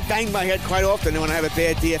 I bang my head quite often when I have a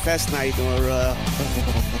bad DFS night or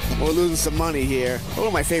we're losing some money here.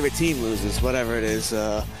 Or my favorite team loses, whatever it is.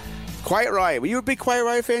 Quiet Riot. Were you a big Quiet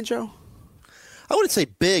Riot fan, Joe? I wouldn't say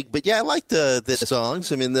big, but yeah, I like the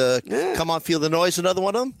songs. I mean, Come On, Feel the Noise, another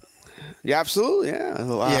one of them? Yeah, absolutely, yeah. I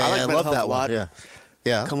love that one,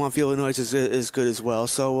 Yeah. Come On, Feel the Noise is good as well.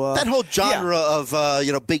 So that whole genre of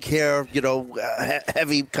big hair,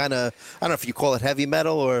 heavy kind of, I don't know if you call it heavy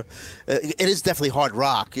metal or it is definitely hard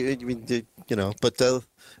rock. I mean, but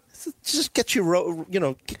just get you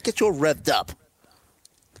get you all revved up.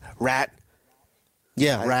 Rat.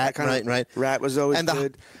 Yeah, Rat. Right. Rat was always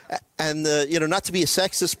good. And not to be a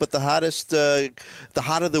sexist, but the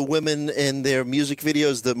hotter the women in their music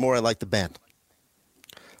videos, the more I like the band.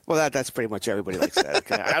 Well, that's pretty much everybody likes that.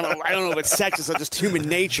 Okay? I don't know if it's sexist or just human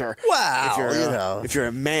nature. Wow, if you're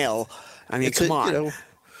a male, I mean, come on.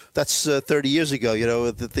 That's 30 years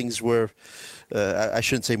ago. The things were, I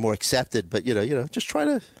shouldn't say more accepted, but just try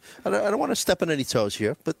to. I don't want to step on any toes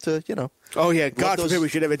here, but Oh yeah, God forbid we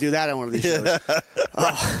should ever do that on one of these shows.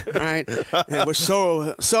 All right, yeah, we're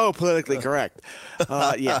so politically correct.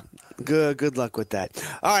 Yeah. Good luck with that.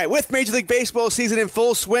 All right, with Major League Baseball season in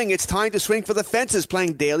full swing, it's time to swing for the fences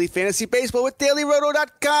playing daily fantasy baseball with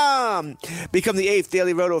DailyRoto.com. Become the 8th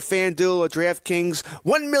Daily Roto FanDuel or DraftKings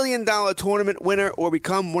 $1 million tournament winner, or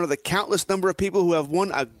become one of the countless number of people who have won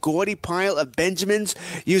a gaudy pile of Benjamins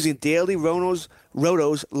using Daily Roto's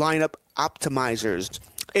lineup optimizers.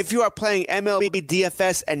 If you are playing MLB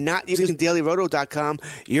DFS and not using DailyRoto.com,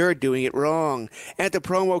 you're doing it wrong. Enter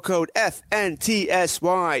promo code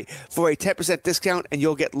FNTSY for a 10% discount, and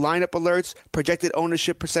you'll get lineup alerts, projected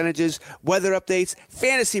ownership percentages, weather updates,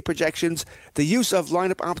 fantasy projections, the use of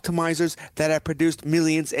lineup optimizers that have produced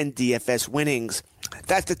millions in DFS winnings.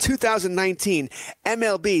 That's the 2019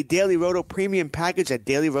 MLB Daily Roto Premium Package at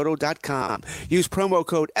DailyRoto.com. Use promo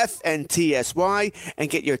code FNTSY and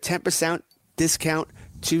get your 10% discount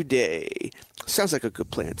today. Sounds like a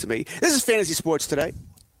good plan to me. This is Fantasy Sports Today.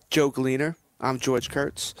 Joe Gleaner. I'm George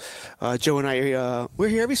Kurtz. Joe and I, we're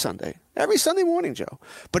here every Sunday. Every Sunday morning, Joe.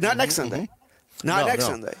 But not next Sunday. Not next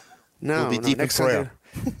Sunday. No, we'll be deep next in prayer.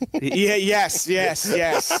 Yeah, yes.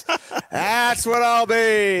 That's what I'll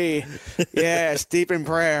be. Yes, deep in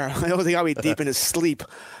prayer. I don't think I'll be deep in his sleep.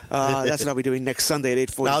 That's what I'll be doing next Sunday at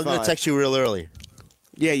 8:45. Now I'm going to text you real early.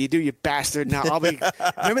 Yeah, you do, you bastard. Now, I'll be.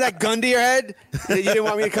 Remember that gun to your head that you didn't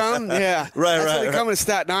want me to come? Yeah. Right. Coming to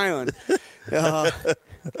Staten Island.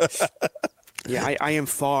 Yeah, I am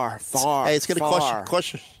far. Hey, it's going to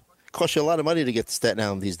cost you a lot of money to get to Staten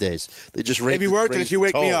Island these days. They just maybe worth it if you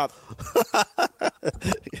wake me up. I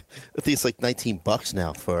think it's like $19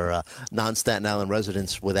 now for non-Staten Island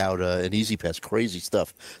residents without an Easy Pass. Crazy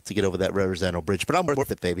stuff to get over that Verrazano Bridge. But I'm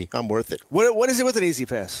worth it, baby. I'm worth it. What is it with an Easy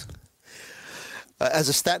Pass? As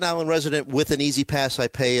a Staten Island resident with an Easy Pass, I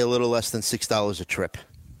pay a little less than $6 a trip.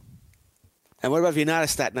 And what about if you're not a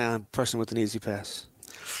Staten Island person with an Easy Pass?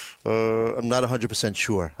 I'm not 100%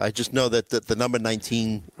 sure. I just know that the number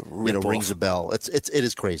 19 rings a bell. It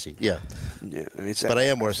is crazy. Yeah. Yeah. But I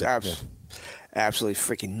am worth it. Absolutely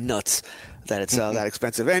freaking nuts that it's that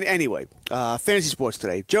expensive. And anyway, fantasy sports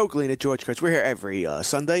today. Joe Galena, George Kurtz. We're here every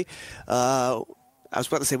Sunday. I was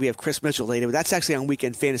about to say we have Chris Mitchell later, but that's actually on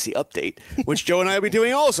Weekend Fantasy Update, which Joe and I will be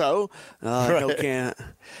doing also. Right.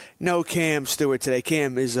 No Cam Stewart today.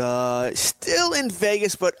 Cam is still in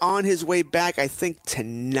Vegas, but on his way back, I think,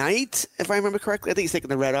 tonight, if I remember correctly. I think he's taking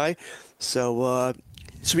the red eye. So it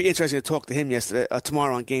should be interesting to talk to him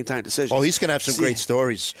tomorrow on Game Time Decisions. Oh, he's going to have some great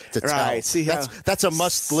stories to tell. Right. That's a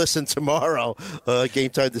must-listen tomorrow,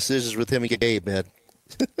 Game Time Decisions with him and Gabe, man.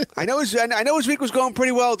 I know his week was going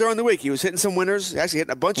pretty well during the week. He was hitting some winners, actually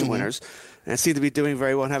hitting a bunch of winners, and seemed to be doing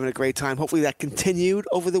very well and having a great time. Hopefully that continued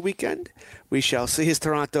over the weekend. We shall see. His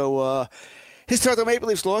Toronto Maple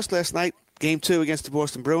Leafs lost last night, Game 2 against the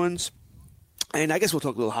Boston Bruins. And I guess we'll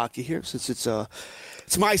talk a little hockey here since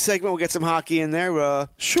it's my segment. We'll get some hockey in there.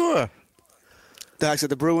 Sure.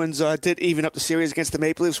 The Bruins did even up the series against the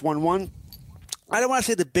Maple Leafs 1-1. I don't want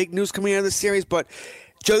to say the big news coming out of the series, but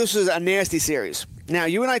Joe, this was a nasty series. Now,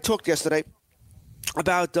 you and I talked yesterday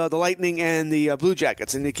about the Lightning and the Blue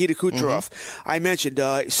Jackets and Nikita Kucherov. I mentioned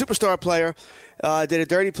superstar player did a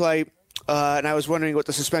dirty play, and I was wondering what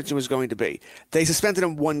the suspension was going to be. They suspended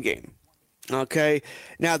him 1 game. Okay?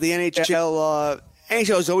 Now, the NHL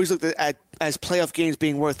has always looked at as playoff games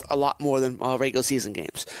being worth a lot more than regular season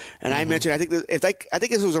games. And I mentioned, I think if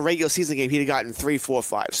this was a regular season game, he'd have gotten 3, 4,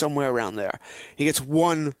 5, somewhere around there. He gets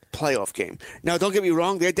 1 playoff game. Now, don't get me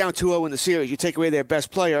wrong, they're down 2-0 in the series. You take away their best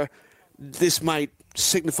player, this might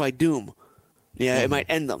signify doom. Yeah, it might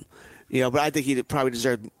end them. But I think he probably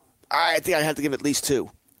deserved. I think I'd have to give at least 2.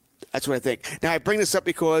 That's what I think. Now, I bring this up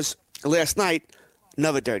because last night,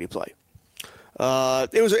 another dirty play.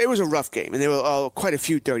 It was a rough game, and there were quite a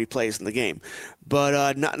few dirty plays in the game.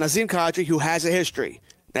 But Nazem Kadri, who has a history,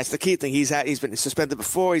 that's the key thing. He's been suspended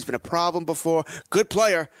before. He's been a problem before. Good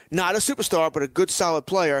player, not a superstar, but a good, solid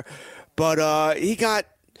player. But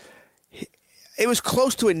it was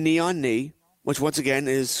close to a knee-on-knee, which once again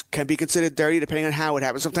can be considered dirty depending on how it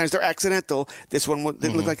happens. Sometimes they're accidental. This one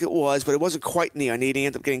didn't look like it was, but it wasn't quite knee-on-knee. He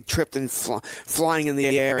ended up getting tripped and flying in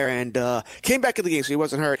the air and came back in the game, so he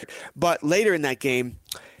wasn't hurt. But later in that game,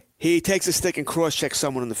 he takes a stick and cross-checks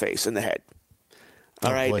someone in the face, in the head.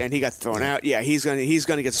 All right, boy. And he got thrown out. Yeah, he's going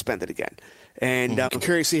to get suspended again. And I'm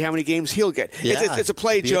curious to see how many games he'll get. Yeah, it's a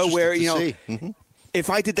play, Joe, where, if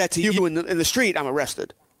I did that to you in the street, I'm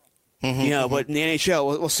arrested. But in the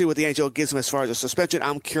NHL, we'll see what the NHL gives him as far as a suspension.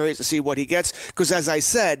 I'm curious to see what he gets because, as I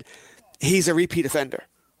said, he's a repeat offender.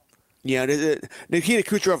 Nikita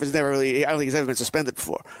Kucherov has never really – I don't think he's ever been suspended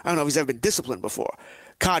before. I don't know if he's ever been disciplined before.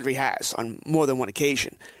 Kadri has on more than one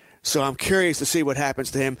occasion. So I'm curious to see what happens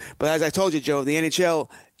to him. But as I told you, Joe, the NHL,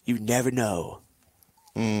 you never know.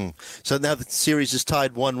 So now the series is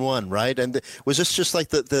tied 1-1, right? And was this just like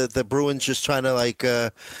the Bruins just trying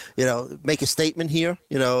to make a statement here?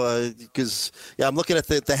 Because I'm looking at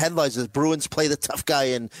the headlines. The Bruins play the tough guy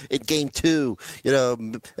in Game 2.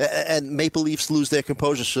 And Maple Leafs lose their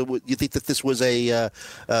composure. So you think that this was an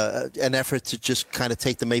effort to just kind of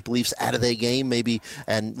take the Maple Leafs out of their game, maybe,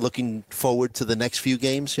 and looking forward to the next few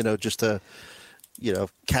games? Just to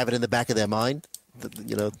have it in the back of their mind.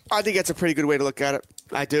 I think that's a pretty good way to look at it.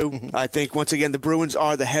 I do. I think, once again, the Bruins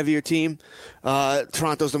are the heavier team.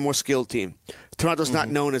 Toronto's the more skilled team. Toronto's not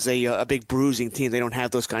known as a big bruising team. They don't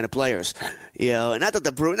have those kind of players. And not that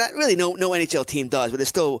the Bruins, not really no NHL team does, but there's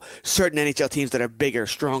still certain NHL teams that are bigger,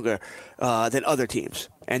 stronger than other teams.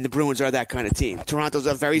 And the Bruins are that kind of team. Toronto's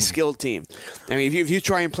a very skilled team. I mean, if you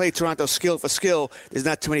try and play Toronto skill for skill, there's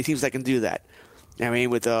not too many teams that can do that. I mean,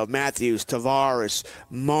 with Matthews, Tavares,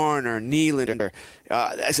 Marner, Nylander,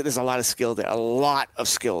 there's a lot of skill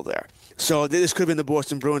there. So this could have been the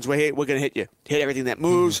Boston Bruins way. Hey, we're going to hit you. Hit everything that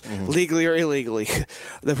moves, legally or illegally.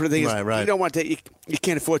 The thing is, you don't want to you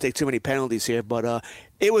can't afford to take too many penalties here. But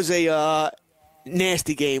it was a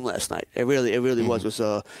nasty game last night. It really was. It was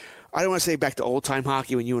I don't want to say back to old time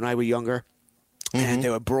hockey when you and I were younger. And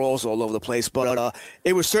there were brawls all over the place, but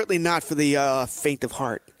it was certainly not for the faint of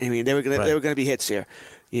heart. I mean, they were going to be hits here.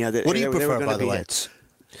 What do you prefer, by the way?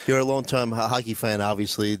 You're a long-time hockey fan,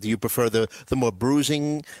 obviously. Do you prefer the more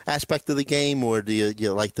bruising aspect of the game, or do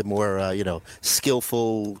you like the more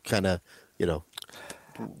skillful kind of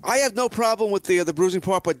I have no problem with the bruising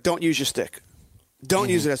part, but don't use your stick. Don't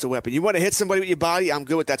use it as a weapon. You want to hit somebody with your body? I'm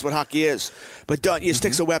good with that. That's what hockey is. But your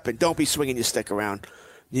stick's a weapon. Don't be swinging your stick around.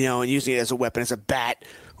 And using it as a weapon, as a bat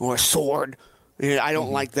or a sword. I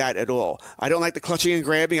don't like that at all. I don't like the clutching and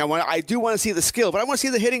grabbing. I do want to see the skill, but I want to see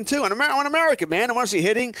the hitting too. I'm an American, man. I want to see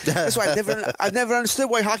hitting. That's why I've never understood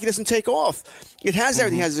why hockey doesn't take off. It has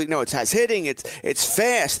everything. It has hitting. It's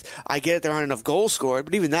fast. I get it. There aren't enough goals scored,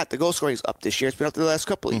 but even that, the goal scoring is up this year. It's been up the last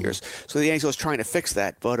couple of years. So the NHL is trying to fix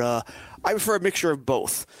that. But I prefer a mixture of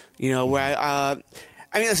both. Where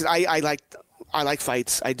listen, I like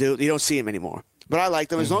fights. I do. You don't see them anymore, but I like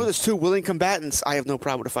them as long as there's two willing combatants. I have no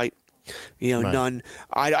problem with a fight. None.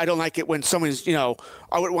 I don't like it when someone's, I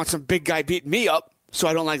wouldn't want some big guy beating me up, so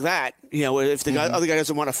I don't like that. If the other guy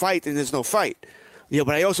doesn't want to fight, then there's no fight. But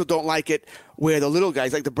I also don't like it where the little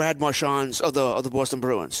guys, like the Brad Marchands of the Boston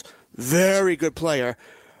Bruins, very good player,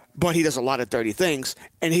 but he does a lot of dirty things,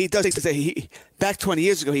 and he does things that back 20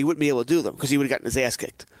 years ago he wouldn't be able to do them because he would have gotten his ass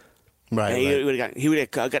kicked. Right. He would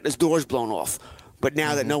have gotten his doors blown off. But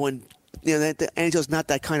now that no one, the NHL's not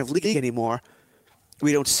that kind of league anymore.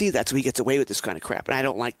 We don't see that, so he gets away with this kind of crap, and I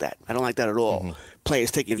don't like that. I don't like that at all. Players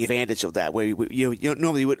taking advantage of that, where you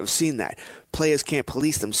normally wouldn't have seen that. Players can't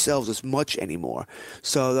police themselves as much anymore.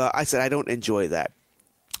 So I said I don't enjoy that.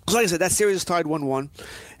 So like I said, that series is tied 1-1,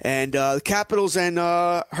 and the Capitals and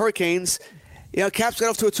Hurricanes. Caps got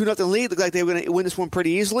off to a 2-0 lead. Looked like they were going to win this one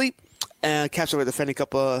pretty easily. Caps are the defending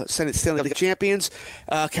Cup Stanley League champions.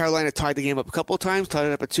 Carolina tied the game up a couple of times, tied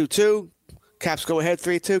it up at 2-2. Caps go ahead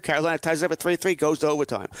 3-2. Carolina ties it up at 3-3, goes to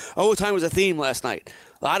overtime. Overtime was a theme last night.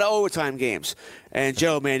 A lot of overtime games. And,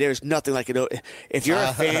 Joe, man, there's nothing like it. If you're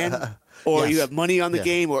a fan or you have money on the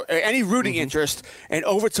game or any rooting interest, an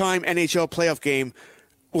overtime NHL playoff game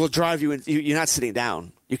will drive you in. You're not sitting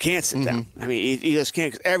down. You can't sit down. I mean, you just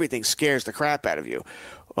can't. Everything scares the crap out of you.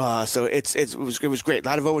 So it was great. A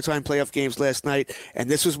lot of overtime playoff games last night, and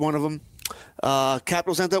this was one of them.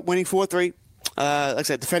 Capitals ended up winning 4-3. Like I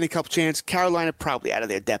said, defending Cup chance. Carolina probably out of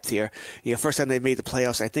their depth here. First time they made the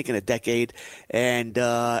playoffs, I think, in a decade. And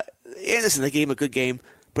listen, they gave them a good game,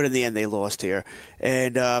 but in the end, they lost here.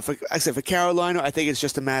 And for Carolina, I think it's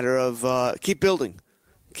just a matter of keep building.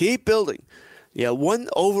 Keep building.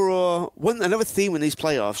 Another theme in these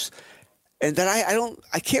playoffs, and that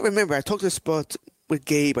I can't remember. I talked this about with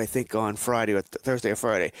Gabe, I think, on Friday or Thursday or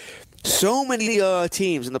Friday. So many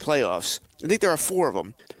teams in the playoffs. I think there are 4 of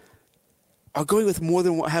them. Are going with more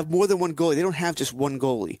than one goalie. They don't have just one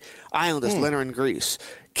goalie. Islanders, Leonard and Grease.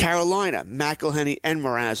 Carolina, McElhinney and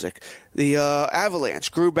Mrazek. The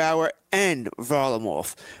Avalanche, Grubauer and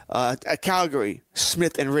Varlamov. Calgary,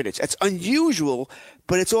 Smith and Rittich. It's unusual,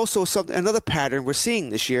 but it's also another pattern we're seeing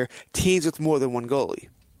this year. Teams with more than one goalie.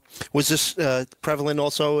 Was this prevalent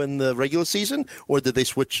also in the regular season, or did they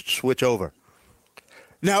switch over?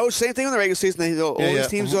 No, same thing in the regular season. All these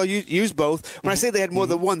teams use both. When I say they had more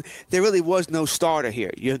than one, there really was no starter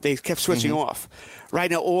here. They kept switching off. Right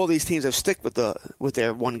now, all these teams have stick with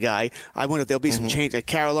their one guy. I wonder if there'll be some change at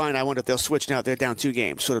Carolina. I wonder if they'll switch now. They're down 2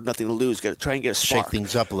 games, sort of nothing to lose. Try and get a spark. Shake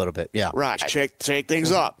things up a little bit. Yeah, right. Shake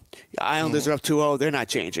things up. The Islanders are up 2-0. They're not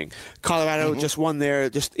changing. Colorado just won there.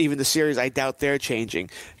 Just even the series, I doubt they're changing.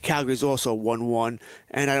 Calgary's also 1-1,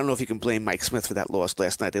 and I don't know if you can blame Mike Smith for that loss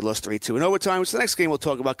last night. They lost 3-2 in overtime. Which the next game we'll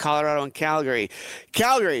talk about Colorado and Calgary.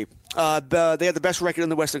 Calgary, they have the best record in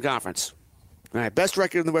the Western Conference. All right, best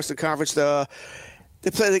record in the Western Conference. They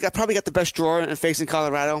probably got the best draw in facing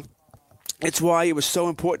Colorado. It's why it was so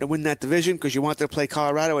important to win that division, because you wanted to play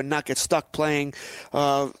Colorado and not get stuck playing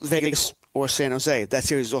Vegas or San Jose. That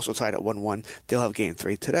series is also tied at 1-1. They'll have game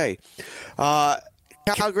 3 today.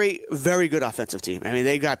 Calgary, very good offensive team. I mean,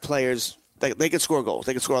 they got players. They can score goals.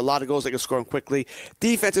 They can score a lot of goals. They can score them quickly.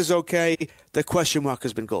 Defense is okay. The question mark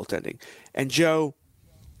has been goaltending. And, Joe,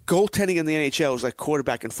 goaltending in the NHL is like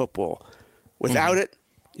quarterback in football. Without it,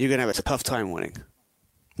 you're going to have a tough time winning.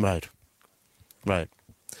 Right.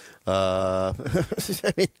 I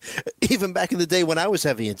mean, even back in the day when I was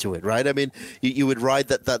heavy into it, right? I mean, you would ride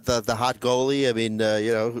the hot goalie. I mean,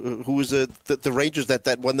 who was the Rangers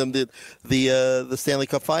that won them the Stanley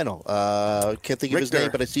Cup final? Can't think of his name,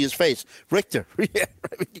 but I see his face. Richter. Yeah,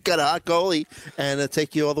 you got a hot goalie and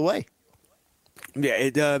take you all the way.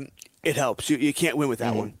 Yeah, it helps. You can't win with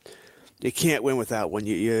that one. You can't win with that one.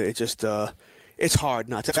 It's hard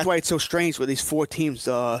not to. That's why it's so strange with these 4 teams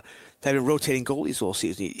that have been rotating goalies all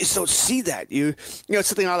season. You just don't see that. It's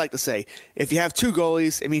something I like to say. If you have 2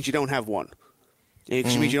 goalies, it means you don't have one. It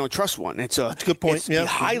means you don't trust one. That's a good point. It's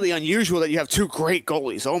highly unusual that you have 2 great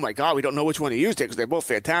goalies. Oh, my God, we don't know which one to use there because they're both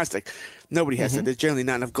fantastic. Nobody has that. There's generally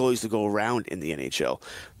not enough goalies to go around in the NHL.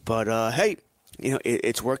 But, hey,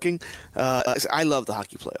 it's working. I love the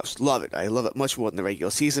hockey playoffs. Love it. I love it much more than the regular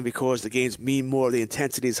season because the games mean more. The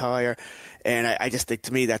intensity is higher. And I just think,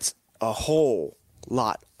 to me, that's a whole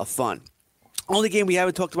lot of fun. Only game we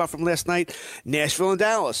haven't talked about from last night, Nashville and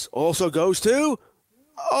Dallas, also goes to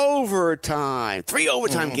overtime. 3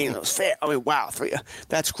 overtime games. That was fair. I mean, wow. 3.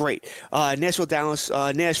 That's great. Nashville, Dallas.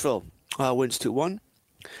 Nashville wins 2-1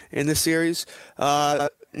 in this series.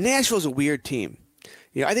 Nashville's a weird team.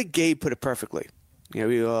 I think Gabe put it perfectly.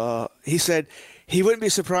 He said he wouldn't be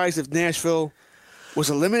surprised if Nashville was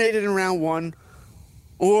eliminated in round 1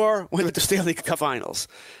 or went to the Stanley Cup Finals.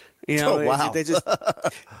 Wow.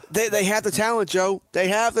 They have the talent, Joe. They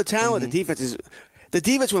have the talent. The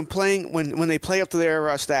defense when they play up to their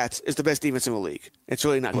stats is the best defense in the league. It's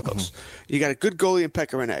really not close. You got a good goalie in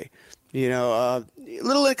Pekka Rinne. A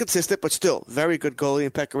little inconsistent, but still very good goalie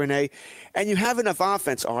in Pekka Rinne. And you have enough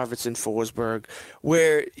offense, Arvidsson, Forsberg,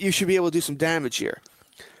 where you should be able to do some damage here.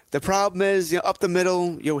 The problem is, up the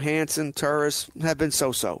middle, Johansson, Turris have been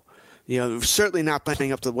so-so. Certainly not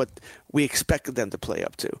playing up to what we expected them to play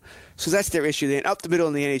up to. So that's their issue. Then up the middle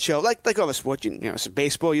in the NHL, like other sports, it's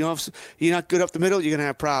baseball. You're not good up the middle, you're gonna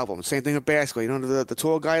have problems. Same thing with basketball. You don't have the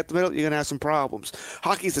tall guy up the middle, you're gonna have some problems.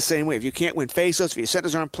 Hockey's the same way. If you can't win faceoffs, if your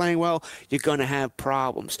centers aren't playing well, you're gonna have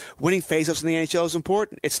problems. Winning faceoffs in the NHL is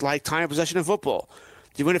important. It's like time of possession in football.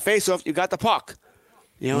 If you win a faceoff, you got the puck.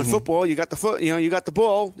 In football, you got the foot. You got the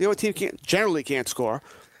ball. The other team generally can't score.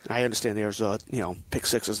 I understand there's, pick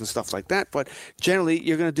sixes and stuff like that, but generally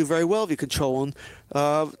you're going to do very well if you're controlling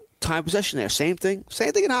time possession there. Same thing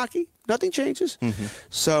in hockey. Nothing changes.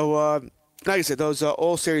 So, like I said, those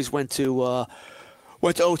all series went to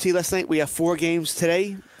OT last night. We have 4 games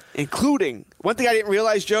today, including one thing I didn't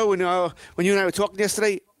realize, Joe, when you and I were talking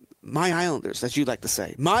yesterday. My Islanders, as you like to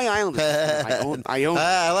say. My Islanders. I own.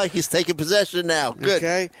 I like he's taking possession now. Good.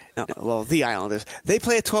 Okay. No, well, the Islanders. They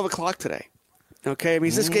play at 12 o'clock today. Okay, I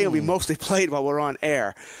mean, this game will be mostly played while we're on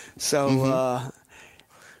air. So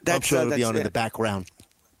I'm sure it'll be on in the background.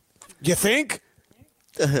 You think?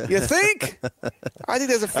 You think? I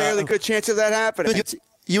think there's a fairly good chance of that happening.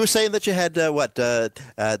 You were saying that you had,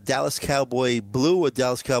 Dallas Cowboy blue or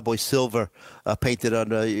Dallas Cowboy silver painted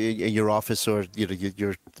on in your office or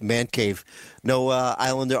your man cave. No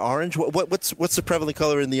Islander orange? What's the prevalent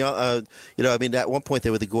color in the, at one point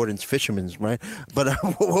they were the Gordon's Fishermen's, right? But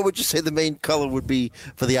what would you say the main color would be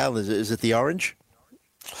for the Islanders? Is it the orange?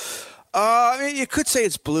 You could say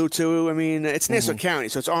it's blue, too. I mean, it's Nassau County,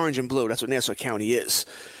 so it's orange and blue. That's what Nassau County is.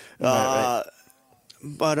 Right.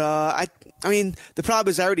 But I mean, the problem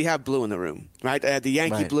is I already have blue in the room, right? I had the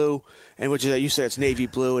Yankee blue, and which is you said it's navy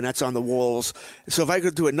blue, and that's on the walls. So if I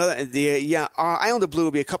could do another, Islander blue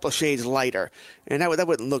would be a couple of shades lighter, and that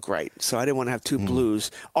wouldn't look right. So I didn't want to have 2 blues.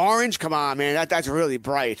 Orange, come on, man, that's really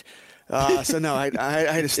bright. So no, I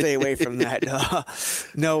had to stay away from that.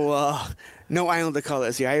 No Islander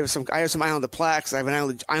colors. Yeah, I have some Islander plaques. I have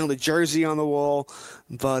an Islander jersey on the wall,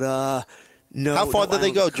 but no. How far did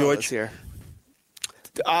they go, George? Here.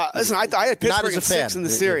 Listen, I had Pittsburgh in 6 in the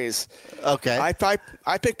series. Okay. I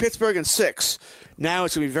picked Pittsburgh in 6. Now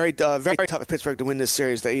it's going to be very tough for Pittsburgh to win this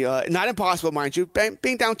series. They not impossible, mind you.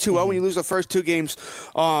 Being down 2-0 when you lose the first 2 games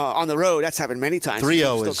on the road, that's happened many times.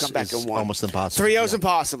 3-0 is almost impossible. 3-0 is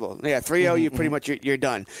impossible. Yeah, 3-0, you pretty much you're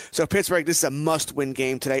done. So Pittsburgh, this is a must-win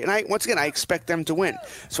game today. And once again, I expect them to win.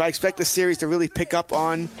 So I expect the series to really pick up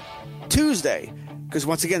on Tuesday. Because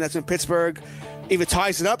once again, that's when Pittsburgh either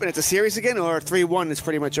ties it up and it's a series again, or 3-1 is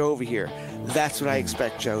pretty much over here. That's what I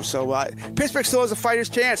expect, Joe. So Pittsburgh still has a fighter's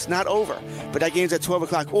chance, not over. But that game's at 12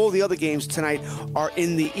 o'clock. All the other games tonight are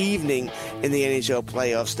in the evening in the NHL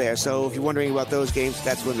playoffs there. So if you're wondering about those games,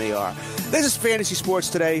 that's when they are. This is Fantasy Sports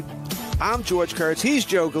Today. I'm George Kurtz. He's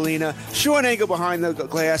Joe Galena. Sean Engel behind the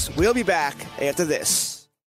glass. We'll be back after this.